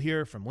 So you'll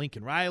hear from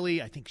Lincoln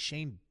Riley, I think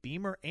Shane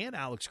Beamer and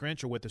Alex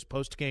Grinch are with us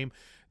post-game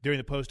during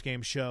the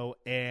post-game show,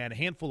 and a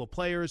handful of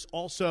players.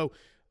 Also,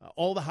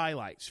 all the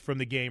highlights from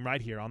the game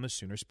right here on the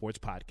Sooner Sports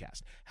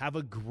Podcast. Have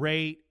a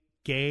great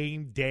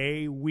game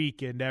day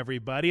weekend,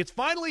 everybody. It's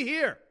finally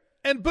here,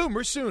 and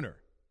Boomer Sooner.